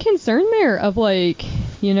some concern there of like,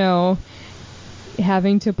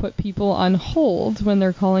 having to put people on hold when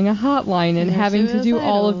they're calling a hotline and having to do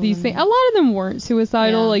all of these things. A lot of them weren't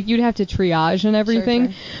suicidal. Like, you'd have to triage and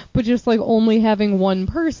everything. Sure. But just like only having one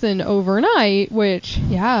person overnight, which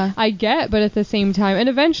I get, but at the same time, and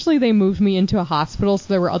eventually they moved me into a hospital, so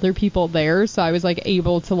there were other people there, so I was like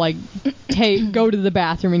able to like go to the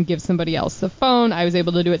bathroom and give somebody else the phone. I was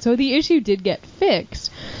able to do it. So the issue did get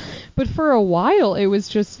fixed. But for a while, it was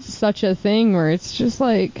just such a thing where it's just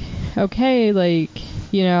like, okay, like,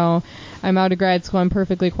 I'm out of grad school, I'm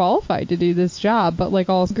perfectly qualified to do this job, but like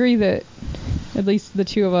I'll agree that at least the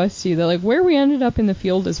two of us see that like where we ended up in the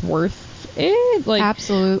field is worth it. Like,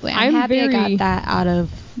 absolutely. I'm happy I got that out of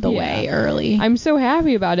the way early. I'm so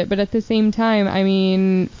happy about it, but at the same time, I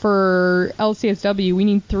mean, for LCSW, we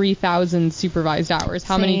need 3,000 supervised hours.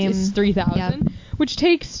 How many is 3,000? Yep. Which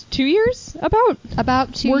takes 2 years, about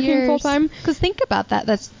 2 years. Working full time. Because think about that.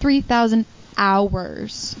 That's 3,000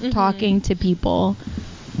 hours talking to people.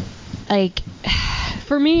 Like,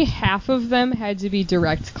 for me, half of them had to be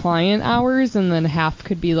direct client hours, and then half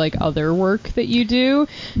could be like other work that you do.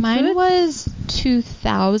 Mine was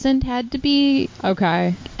 2,000 had to be.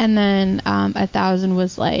 Okay. And then 1,000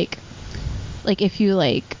 was like if you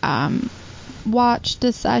like watched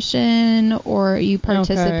a session or you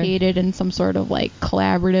participated in some sort of like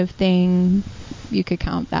collaborative thing, you could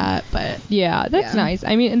count that. But yeah, that's nice.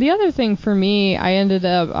 I mean, and the other thing for me, I ended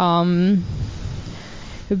up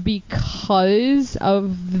because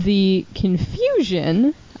of the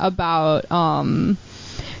confusion about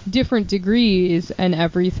different degrees and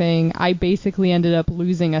everything, I basically ended up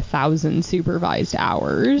losing 1,000 supervised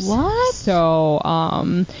hours. What? So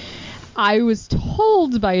I was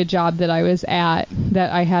told by a job that I was at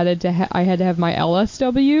that I had to have my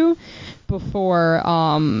LSW before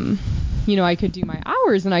I could do my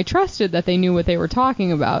hours, and I trusted that they knew what they were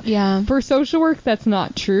talking about. Yeah. For social work, that's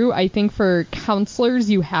not true. I think for counselors,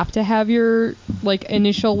 you have to have your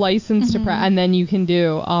initial license and then you can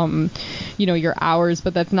do your hours,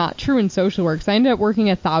 but that's not true in social work. So I ended up working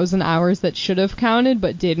 1,000 hours that should have counted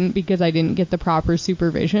but didn't because I didn't get the proper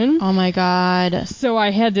supervision. Oh my God. So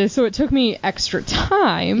it took me extra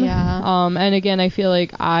time. Yeah. And again, I feel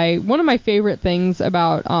like one of my favorite things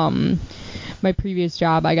about my previous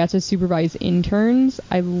job, I got to supervise interns.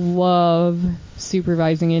 I love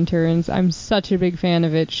supervising interns. I'm such a big fan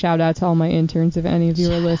of it. Shout out to all my interns if any of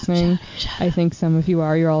you are listening. I think some of you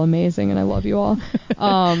are. You're all amazing and I love you all.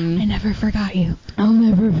 I never forgot you. I'll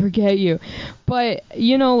never forget you. But,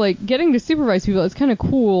 getting to supervise people is kind of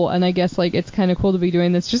cool, and I guess, it's kind of cool to be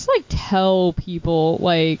doing this. Just, tell people,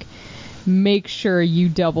 make sure you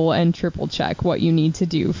double and triple check what you need to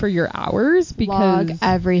do for your hours, because log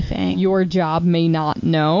everything. Your job may not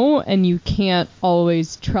know, and you can't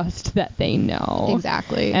always trust that they know.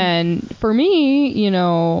 Exactly. And for me,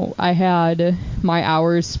 I had my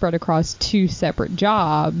hours spread across 2 separate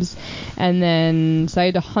jobs, and then so I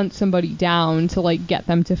had to hunt somebody down to get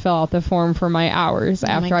them to fill out the form for my hours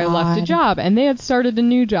after I left a job, and they had started a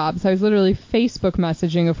new job, so I was literally Facebook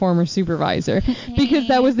messaging a former supervisor because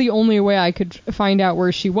that was the only way I could find out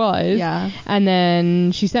where she was. Yeah. And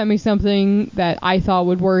then she sent me something that I thought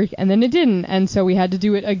would work, and then it didn't, and so we had to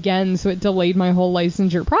do it again, so it delayed my whole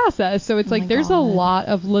licensure process. So it's there's a lot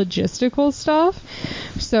of logistical stuff.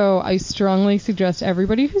 So I strongly suggest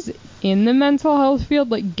everybody who's in the mental health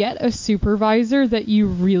field, get a supervisor that you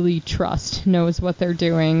really trust, knows what they're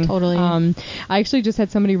doing. Totally. I actually just had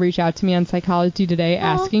somebody reach out to me on Psychology Today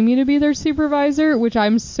asking me to be their supervisor, which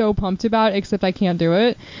I'm so pumped about, except I can't do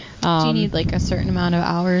it. Do you need a certain amount of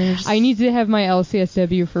hours? I need to have my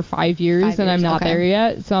LCSW for 5 years, and I'm not there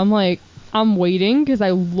yet. So I'm waiting because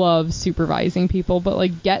I love supervising people,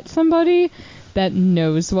 but get somebody that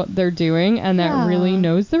knows what they're doing and that really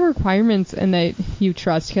knows the requirements and that you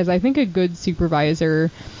trust, because I think a good supervisor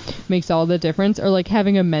makes all the difference. Or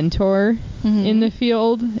having a mentor in the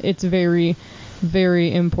field, it's very,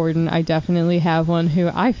 very important. I definitely have one who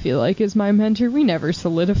I feel like is my mentor. We never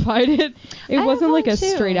solidified it. It wasn't a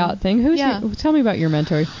straight out thing. Tell me about your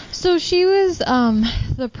mentor. So she was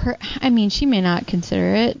she may not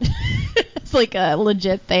consider it it's a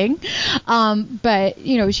legit thing, but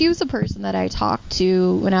she was the person that I talked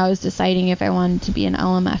to when I was deciding if I wanted to be an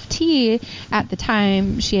LMFT. At the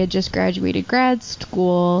time, she had just graduated grad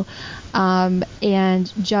school.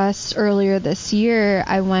 And just earlier this year,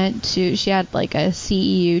 she had a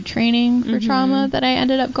CEU training for trauma that I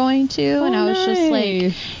ended up going to. And I was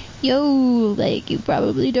just yo, you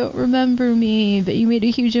probably don't remember me, but you made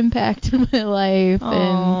a huge impact in my life.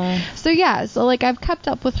 Aww. And so I've kept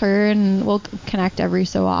up with her and we'll connect every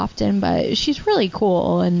so often, but she's really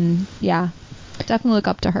cool, and definitely look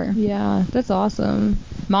up to her. Yeah, that's awesome.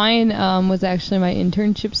 Mine was actually my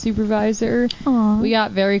internship supervisor. Aww. We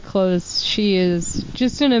got very close. She is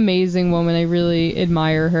just an amazing woman. I really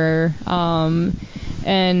admire her.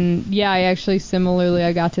 And I actually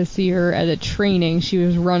I got to see her at a training. She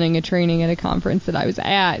was running a training at a conference that I was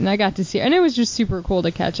at, and I got to see her, and it was just super cool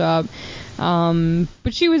to catch up.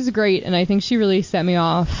 But she was great, and I think she really set me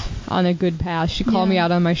off on a good path. She called me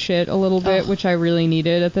out on my shit a little bit, which I really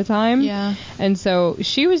needed at the time. Yeah. And so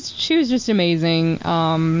she was just amazing.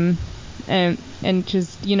 And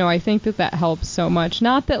just, I think that helps so much.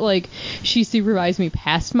 Not that, she supervised me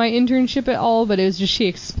past my internship at all, but it was just she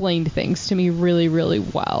explained things to me really, really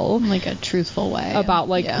well. A truthful way. About,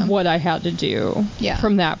 what I had to do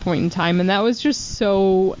from that point in time. And that was just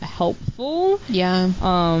so helpful. Yeah.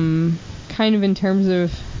 Kind of in terms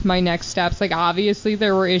of my next steps. Obviously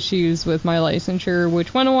there were issues with my licensure,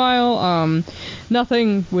 which went a while.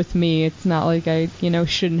 Nothing with me. It's not I,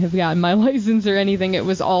 shouldn't have gotten my license or anything. It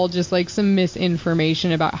was all just some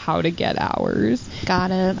misinformation about how to get hours.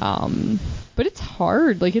 Got it. But it's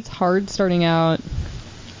hard. It's hard starting out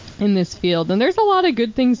in this field, and there's a lot of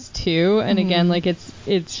good things too. And again,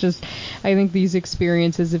 it's just, I think these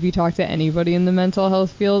experiences, if you talk to anybody in the mental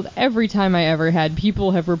health field, every time I ever had,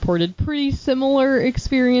 people have reported pretty similar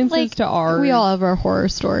experiences to ours. We all have our horror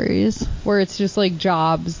stories where it's just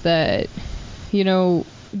jobs that,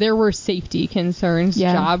 there were safety concerns,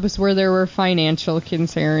 jobs where there were financial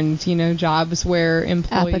concerns, jobs where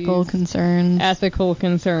employees... Ethical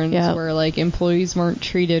concerns where, employees weren't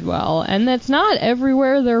treated well. And that's not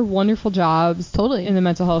everywhere. There are wonderful jobs. Totally. In the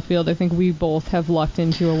mental health field. I think we both have lucked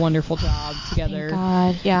into a wonderful job together. Thank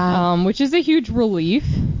God, yeah. Which is a huge relief.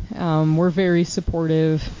 We're very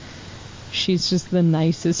supportive she's just the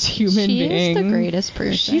nicest human being. She is the greatest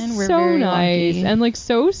person. She's We're so very nice lucky. and like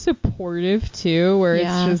so supportive too, where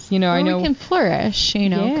it's just, where I know we can flourish,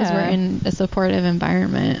 because we're in a supportive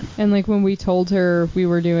environment. And like when we told her we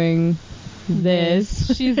were doing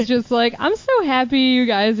this, she's just like, I'm so happy you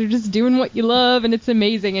guys are just doing what you love and it's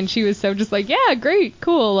amazing. And she was so just like, yeah, great,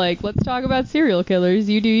 cool, like let's talk about serial killers,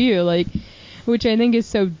 you do you, like, which I think is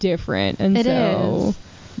so different. And it so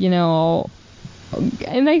is.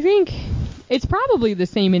 And I think it's probably the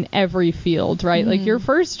same in every field, right? Like your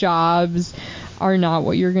first jobs are not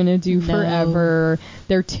what you're gonna do forever.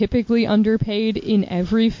 They're typically underpaid in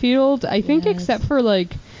every field, I think, except for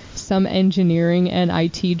like some engineering and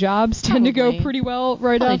IT jobs tend to go pretty well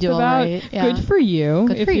right off the bat. Right. Yeah. Good for you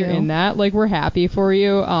if you're in that. Like, we're happy for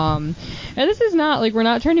you. And this is not like, we're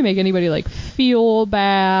not trying to make anybody like feel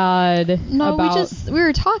bad. No, we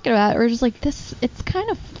were talking about it. We're just like, it's kind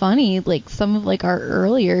of funny, like some of like our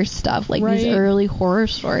earlier stuff, like these early horror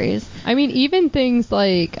stories. I mean, even things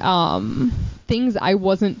like things I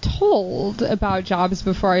wasn't told about jobs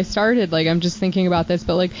before I started. Like, I'm just thinking about this,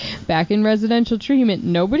 but like back in residential treatment,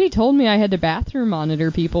 nobody told me I had to bathroom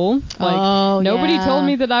monitor people. Like, nobody told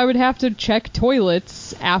me that I would have to check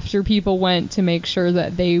toilets after people went to make sure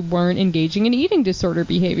that they weren't engaging in eating disorder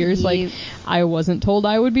behaviors. Like, I wasn't told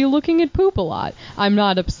I would be looking at poop a lot. I'm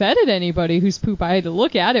not upset at anybody whose poop I had to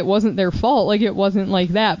look at. It wasn't their fault. Like, it wasn't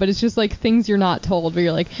like that. But it's just like things you're not told where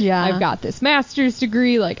you're like, I've got this master's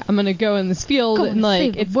degree. Like, I'm going to go in this field and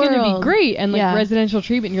like it's going to be great. And like residential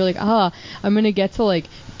treatment, you're like, I'm going to get to like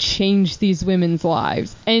change these women's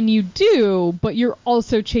lives. And you do, but you're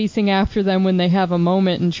also chasing after them when they have a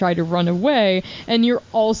moment and try to run away. And you're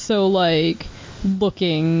also like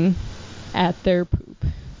looking at their poop.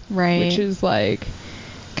 Right. Which is like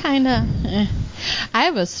kind of I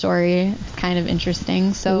have a story. It's kind of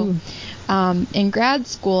interesting. So in grad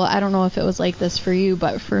school, I don't know if it was like this for you,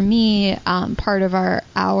 but for me, part of our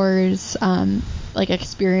hours, like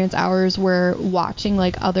experience hours, were watching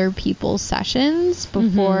like other people's sessions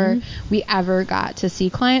before we ever got to see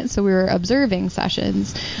clients. So we were observing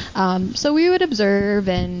sessions. So we would observe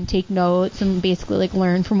and take notes and basically like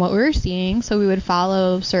learn from what we were seeing. So we would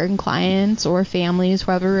follow certain clients or families,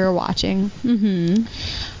 whoever we were watching.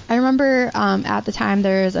 I remember at the time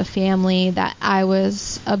there was a family that I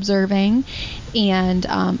was observing, and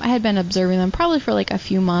I had been observing them probably for like a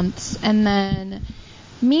few months, and then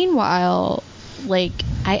meanwhile, like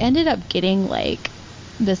I ended up getting like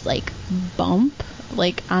this like bump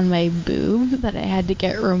like on my boob that I had to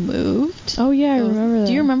get removed. Oh yeah, I remember that.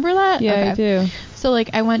 Do you remember that? Yeah, I do. So like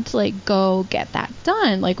I went to like go get that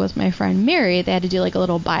done like with my friend Mary. They had to do like a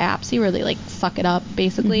little biopsy where they like suck it up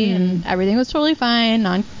basically, and everything was totally fine,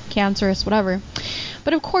 non-cancerous, whatever.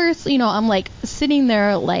 But of course, I'm like sitting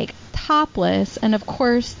there like topless, and of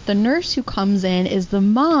course the nurse who comes in is the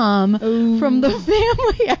mom from the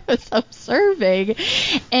family I was observing,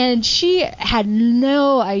 and she had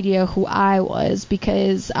no idea who I was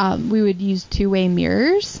because we would use two-way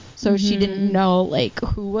mirrors, so she didn't know like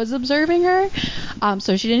who was observing her,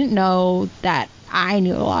 so she didn't know that I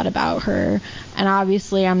knew a lot about her, and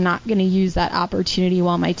obviously I'm not going to use that opportunity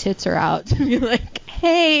while my tits are out to be like,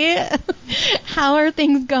 hey, how are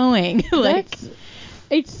things going? Like,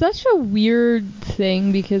 it's such a weird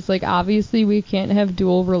thing because, like, obviously we can't have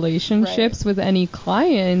dual relationships with any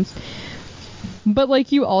clients, but,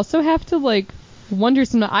 like, you also have to, like, wonder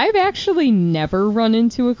sometimes. I've actually never run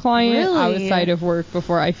into a client outside of work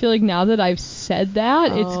before. I feel like now that I've said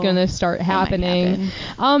that, it's gonna start happening.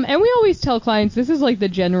 And we always tell clients, this is like the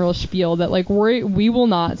general spiel that like we will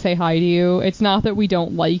not say hi to you. It's not that we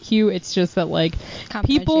don't like you, it's just that like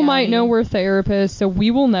people might know we're therapists, so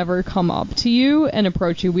we will never come up to you and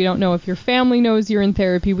approach you. We don't know if your family knows you're in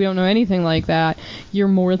therapy. We don't know anything like that. You're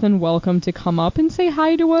more than welcome to come up and say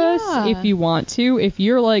hi to us if you want to. If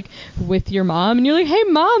you're like with your mom and you're like, hey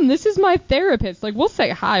mom, this is my therapist, like we'll say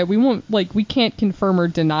hi. We won't, like, we can't confirm or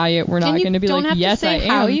deny it. We're not going to be like, yes, I am.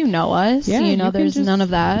 How you know us. There's none of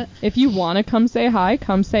that. If you want to come say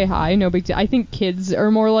hi, no big deal. I think kids are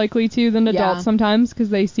more likely to than adults sometimes because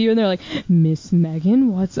they see you and they're like, Miss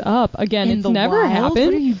Megan, what's up? Again, it's never happened.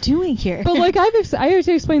 What are you doing here? But like I have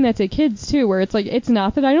to explain that to kids too, where it's like, it's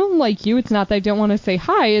not that I don't like you, it's not that I don't want to say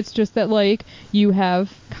hi, it's just that like you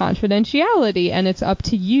have confidentiality and it's up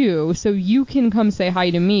to you, so you can come say hi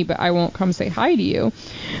to me, but I won't come say hi to you.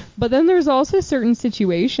 But then there's also certain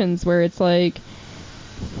situations where it's like,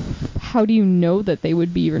 how do you know that they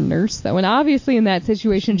would be your nurse though? And obviously in that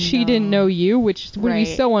situation she didn't know you, which would be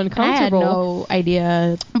so uncomfortable. I had no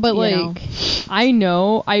idea. But like, I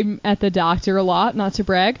know I'm at the doctor a lot, not to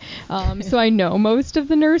brag, so I know most of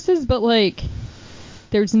the nurses, but like,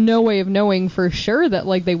 there's no way of knowing for sure that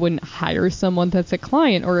like they wouldn't hire someone that's a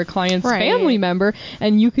client or a client's Right. family member,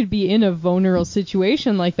 and you could be in a vulnerable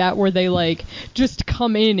situation like that where they like just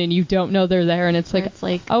come in and you don't know they're there, and it's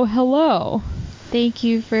like, oh, hello. Thank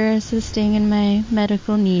you for assisting in my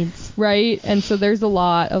medical needs. Right. And so there's a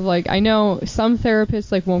lot of like, I know some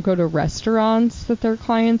therapists like won't go to restaurants that their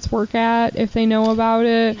clients work at if they know about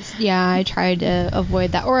it. Yeah, I tried to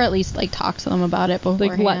avoid that, or at least like talk to them about it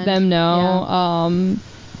beforehand. Like let them know.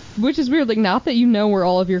 Which is weird. Like, not that you know where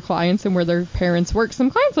all of your clients and where their parents work. Some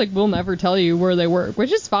clients like will never tell you where they work,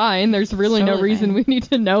 which is fine. There's really no reason we need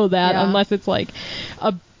to know that unless it's like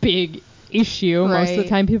a big issue. Right. Most of the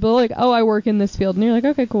time people are like, oh, I work in this field, and you're like,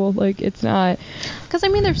 okay, cool. Like, it's not, because I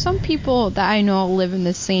mean there's some people that I know live in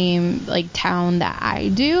the same like town that I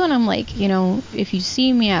do, and I'm like, you know, if you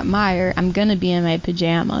see me at Meijer, I'm gonna be in my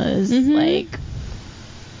pajamas. Like,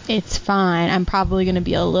 it's fine. I'm probably gonna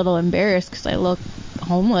be a little embarrassed because I look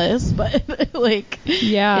homeless, but like,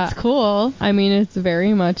 yeah, it's cool. I mean, it's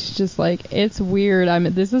very much just like, it's weird.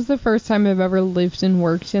 This is the first time I've ever lived and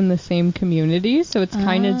worked in the same community, so it's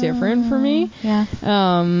kind of different for me. Yeah.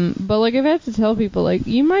 But like, I've had to tell people like,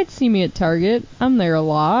 you might see me at Target. I'm there a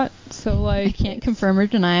lot, so like, I can't confirm or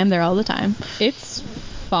deny I'm there all the time. It's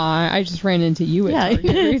fine. I just ran into you at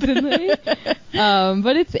Target recently.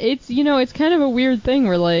 But it's you know, it's kind of a weird thing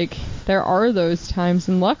where like, there are those times,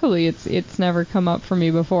 and luckily it's never come up for me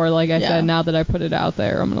before. Like I said, now that I put it out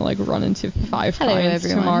there, I'm gonna like run into 5 clients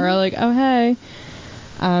tomorrow. Like, oh hey,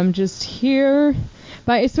 I'm just here.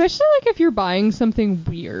 But especially like if you're buying something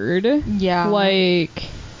weird, like,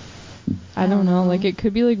 I don't know, like it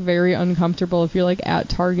could be like very uncomfortable if you're like at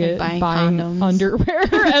Target like buying underwear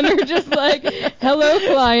and they're just like, hello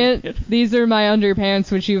client, these are my underpants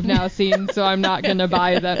which you've now seen, so I'm not gonna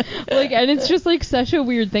buy them. Like, and it's just like such a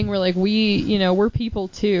weird thing where like we, you know, we're people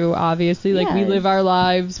too, obviously. Like we live our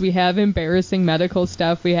lives, we have embarrassing medical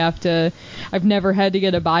stuff, I've never had to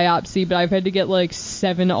get a biopsy, but I've had to get like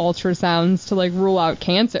 7 ultrasounds to like rule out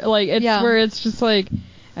cancer. Like it's where it's just like,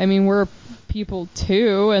 I mean, we're people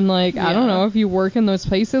too, and like I don't know, if you work in those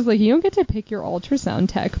places, like you don't get to pick your ultrasound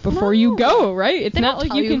tech before you go, right? It's not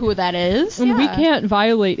like you can who that is, and we can't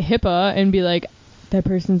violate HIPAA and be like, that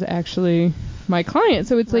person's actually my client.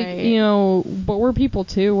 So it's like, you know, but we're people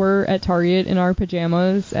too. We're at Target in our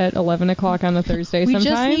pajamas at 11 o'clock on a Thursday. We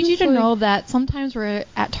sometimes. just need you to know that sometimes we're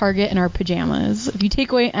at Target in our pajamas. If you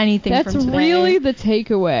take away anything that's from today, really the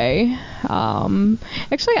takeaway.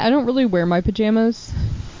 Actually, I don't really wear my pajamas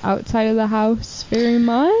outside of the house very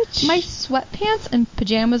much. My sweatpants and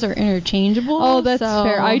pajamas are interchangeable. Oh, that's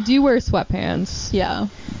fair. I do wear sweatpants. Yeah.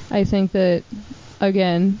 I think that,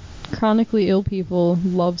 again, chronically ill people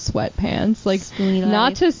love sweatpants. Like,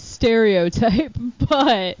 not to stereotype,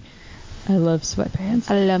 but I love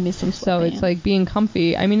sweatpants. I love me some sweatpants. So it's like being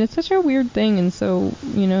comfy. I mean, it's such a weird thing, and so,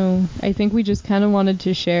 you know, I think we just kind of wanted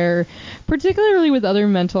to share, particularly with other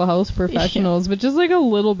mental health professionals, but just like a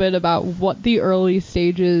little bit about what the early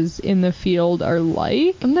stages in the field are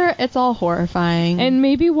like. And it's all horrifying. And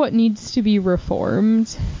maybe what needs to be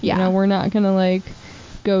reformed. Yeah. You know, we're not going to like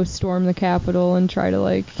go storm the Capitol and try to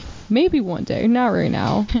like, maybe one day, not right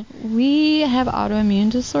now. We have autoimmune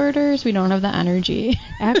disorders. We don't have the energy.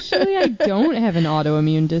 Actually, I don't have an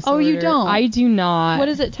autoimmune disorder. Oh, you don't? I do not. What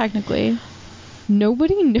is it technically?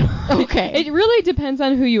 Nobody knows. Okay. It really depends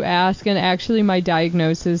on who you ask, and actually my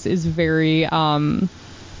diagnosis is very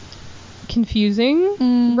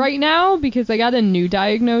confusing right now, because I got a new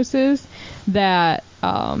diagnosis that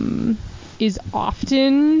is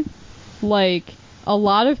often like, a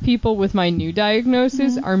lot of people with my new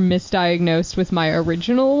diagnosis are misdiagnosed with my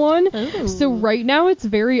original one. Ooh. So right now it's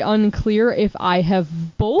very unclear if I have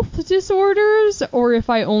both disorders or if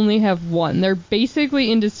I only have one. They're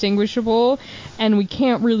basically indistinguishable, and we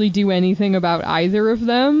can't really do anything about either of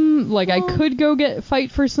them. Like, I could go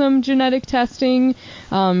fight for some genetic testing,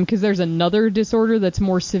 because there's another disorder that's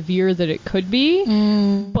more severe that it could be,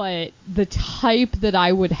 but the type that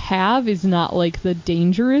I would have is not like the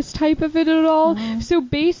dangerous type of it at all. So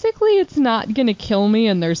basically it's not gonna kill me,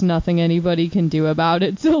 and there's nothing anybody can do about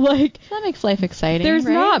it. So like, that makes life exciting. There's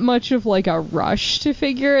right? not much of like a rush to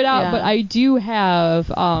figure it out, but I do have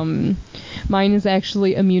mine is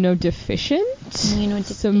actually immunodeficient.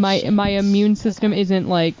 So my immune system isn't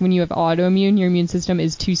like, when you have autoimmune, your immune system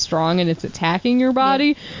is too strong and it's attacking your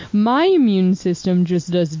body. My immune system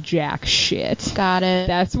just does jack shit. Got it.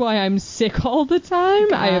 That's why I'm sick all the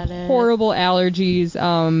time. I have horrible allergies.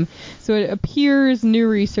 So it appears new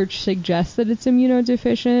research suggests that it's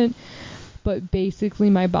immunodeficient, but basically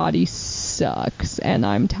my body sucks and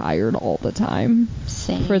I'm tired all the time.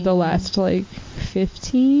 Same. For the last like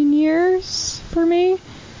 15 years for me.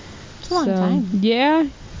 It's a long time. Yeah.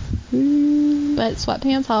 But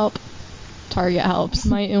sweatpants help. Target helps.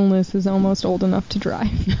 My illness is almost old enough to drive.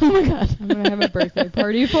 Oh my god. I'm going to have a birthday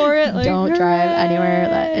party for it. Like, Don't drive anywhere.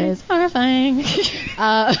 That is horrifying.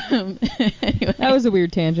 Anyway. That was a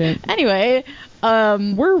weird tangent. Anyway,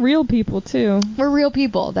 We're real people, too. we're real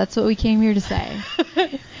people. That's what we came here to say.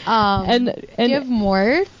 And do you have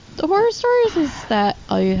more horror stories? Is that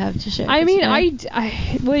all you have to share? I mean, today?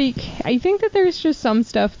 I think that there's just some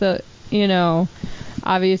stuff that, you know,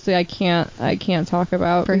 obviously I can't talk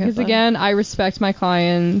about For because HIPAA. again, I respect my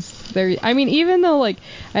clients. I mean, even though like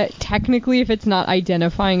technically if it's not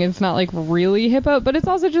identifying, it's not like really HIPAA, but it's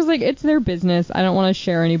also just like it's their business. I don't want to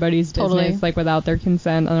share anybody's Totally. business like without their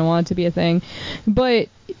consent. I don't want it to be a thing. But,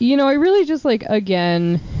 you know, I really just like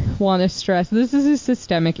again want to stress this is a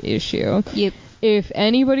systemic issue. Yep. If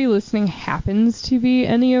anybody listening happens to be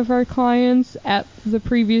any of our clients at the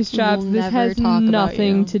previous jobs, We'll this never has talk about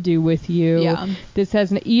nothing you. to do with you. Yeah. This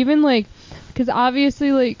has even like, because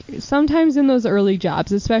obviously like sometimes in those early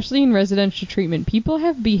jobs, especially in residential treatment, people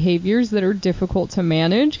have behaviors that are difficult to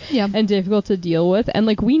manage Yeah. and difficult to deal with. And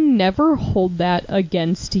like we never hold that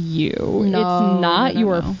against you. No, it's not no,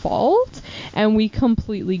 your no. fault. And we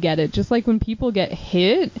completely get it. Just like when people get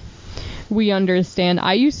hit, we understand.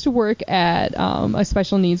 I used to work at a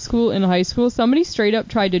special needs school in high school. Somebody straight up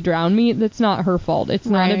tried to drown me. That's not her fault. It's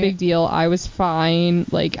not a Right. big deal. I was fine.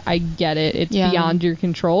 Like, I get it. It's Yeah. beyond your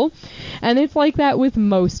control. And it's like that with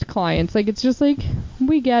most clients. Like, it's just like,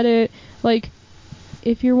 we get it. Like,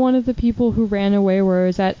 if you're one of the people who ran away where I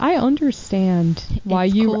was at, I understand why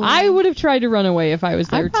It's you... cool. I would have tried to run away if I was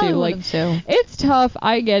there I probably too. Like, would've too. it's tough.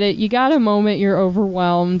 I get it. You got a moment, you're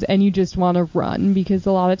overwhelmed, and you just want to run because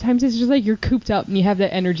a lot of times it's just like you're cooped up and you have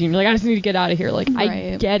that energy and you're like, I just need to get out of here. Like, I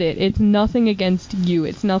Right. get it. It's nothing against you.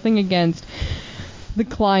 It's nothing against the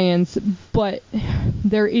clients, but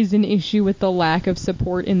there is an issue with the lack of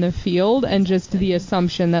support in the field and just the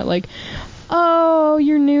assumption that like, oh,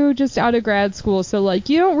 you're new, just out of grad school, so like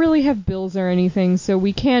you don't really have bills or anything, so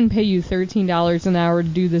we can pay you $13 an hour to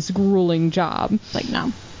do this grueling job. Like,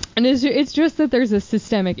 no. And it's just that there's a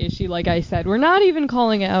systemic issue, like I said. We're not even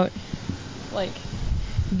calling out, like,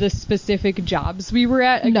 the specific jobs we were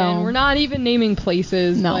at. Again, No. we're not even naming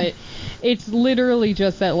places, No. but it's literally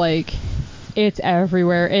just that, like, it's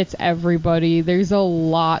everywhere. It's everybody. There's a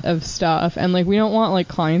lot of stuff. And, like, we don't want, like,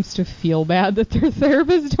 clients to feel bad that their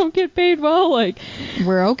therapists don't get paid well. Like,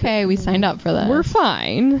 We're okay. We signed up for this. we're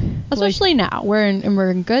fine. Especially now. We're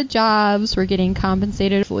in good jobs. We're getting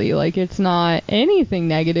compensated. Like, it's not anything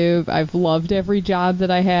negative. I've loved every job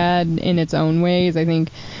that I had in its own ways. I think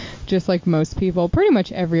just like most people, pretty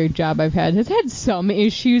much every job I've had has had some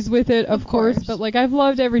issues with it, of course, but like I've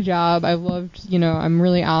loved every job. I've loved, you know, I'm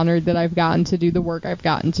really honored that I've gotten to do the work I've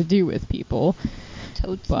gotten to do with people.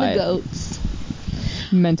 Totes But- the goats.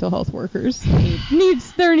 Mental health workers.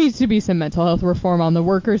 There needs to be some mental health reform on the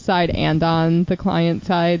worker side and on the client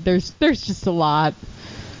side. There's just a lot.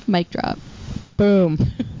 Mic drop. Boom.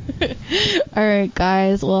 All right,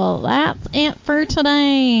 guys. Well, that's it for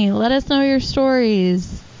today. Let us know your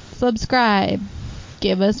stories. Subscribe.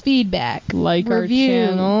 Give us feedback. Like Review. our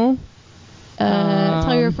channel.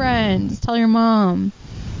 Tell your friends. Tell your mom.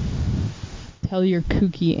 Tell your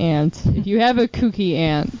kooky aunt. If you have a kooky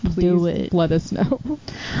aunt, please Do it. let us know.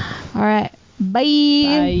 All right. Bye.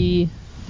 Bye.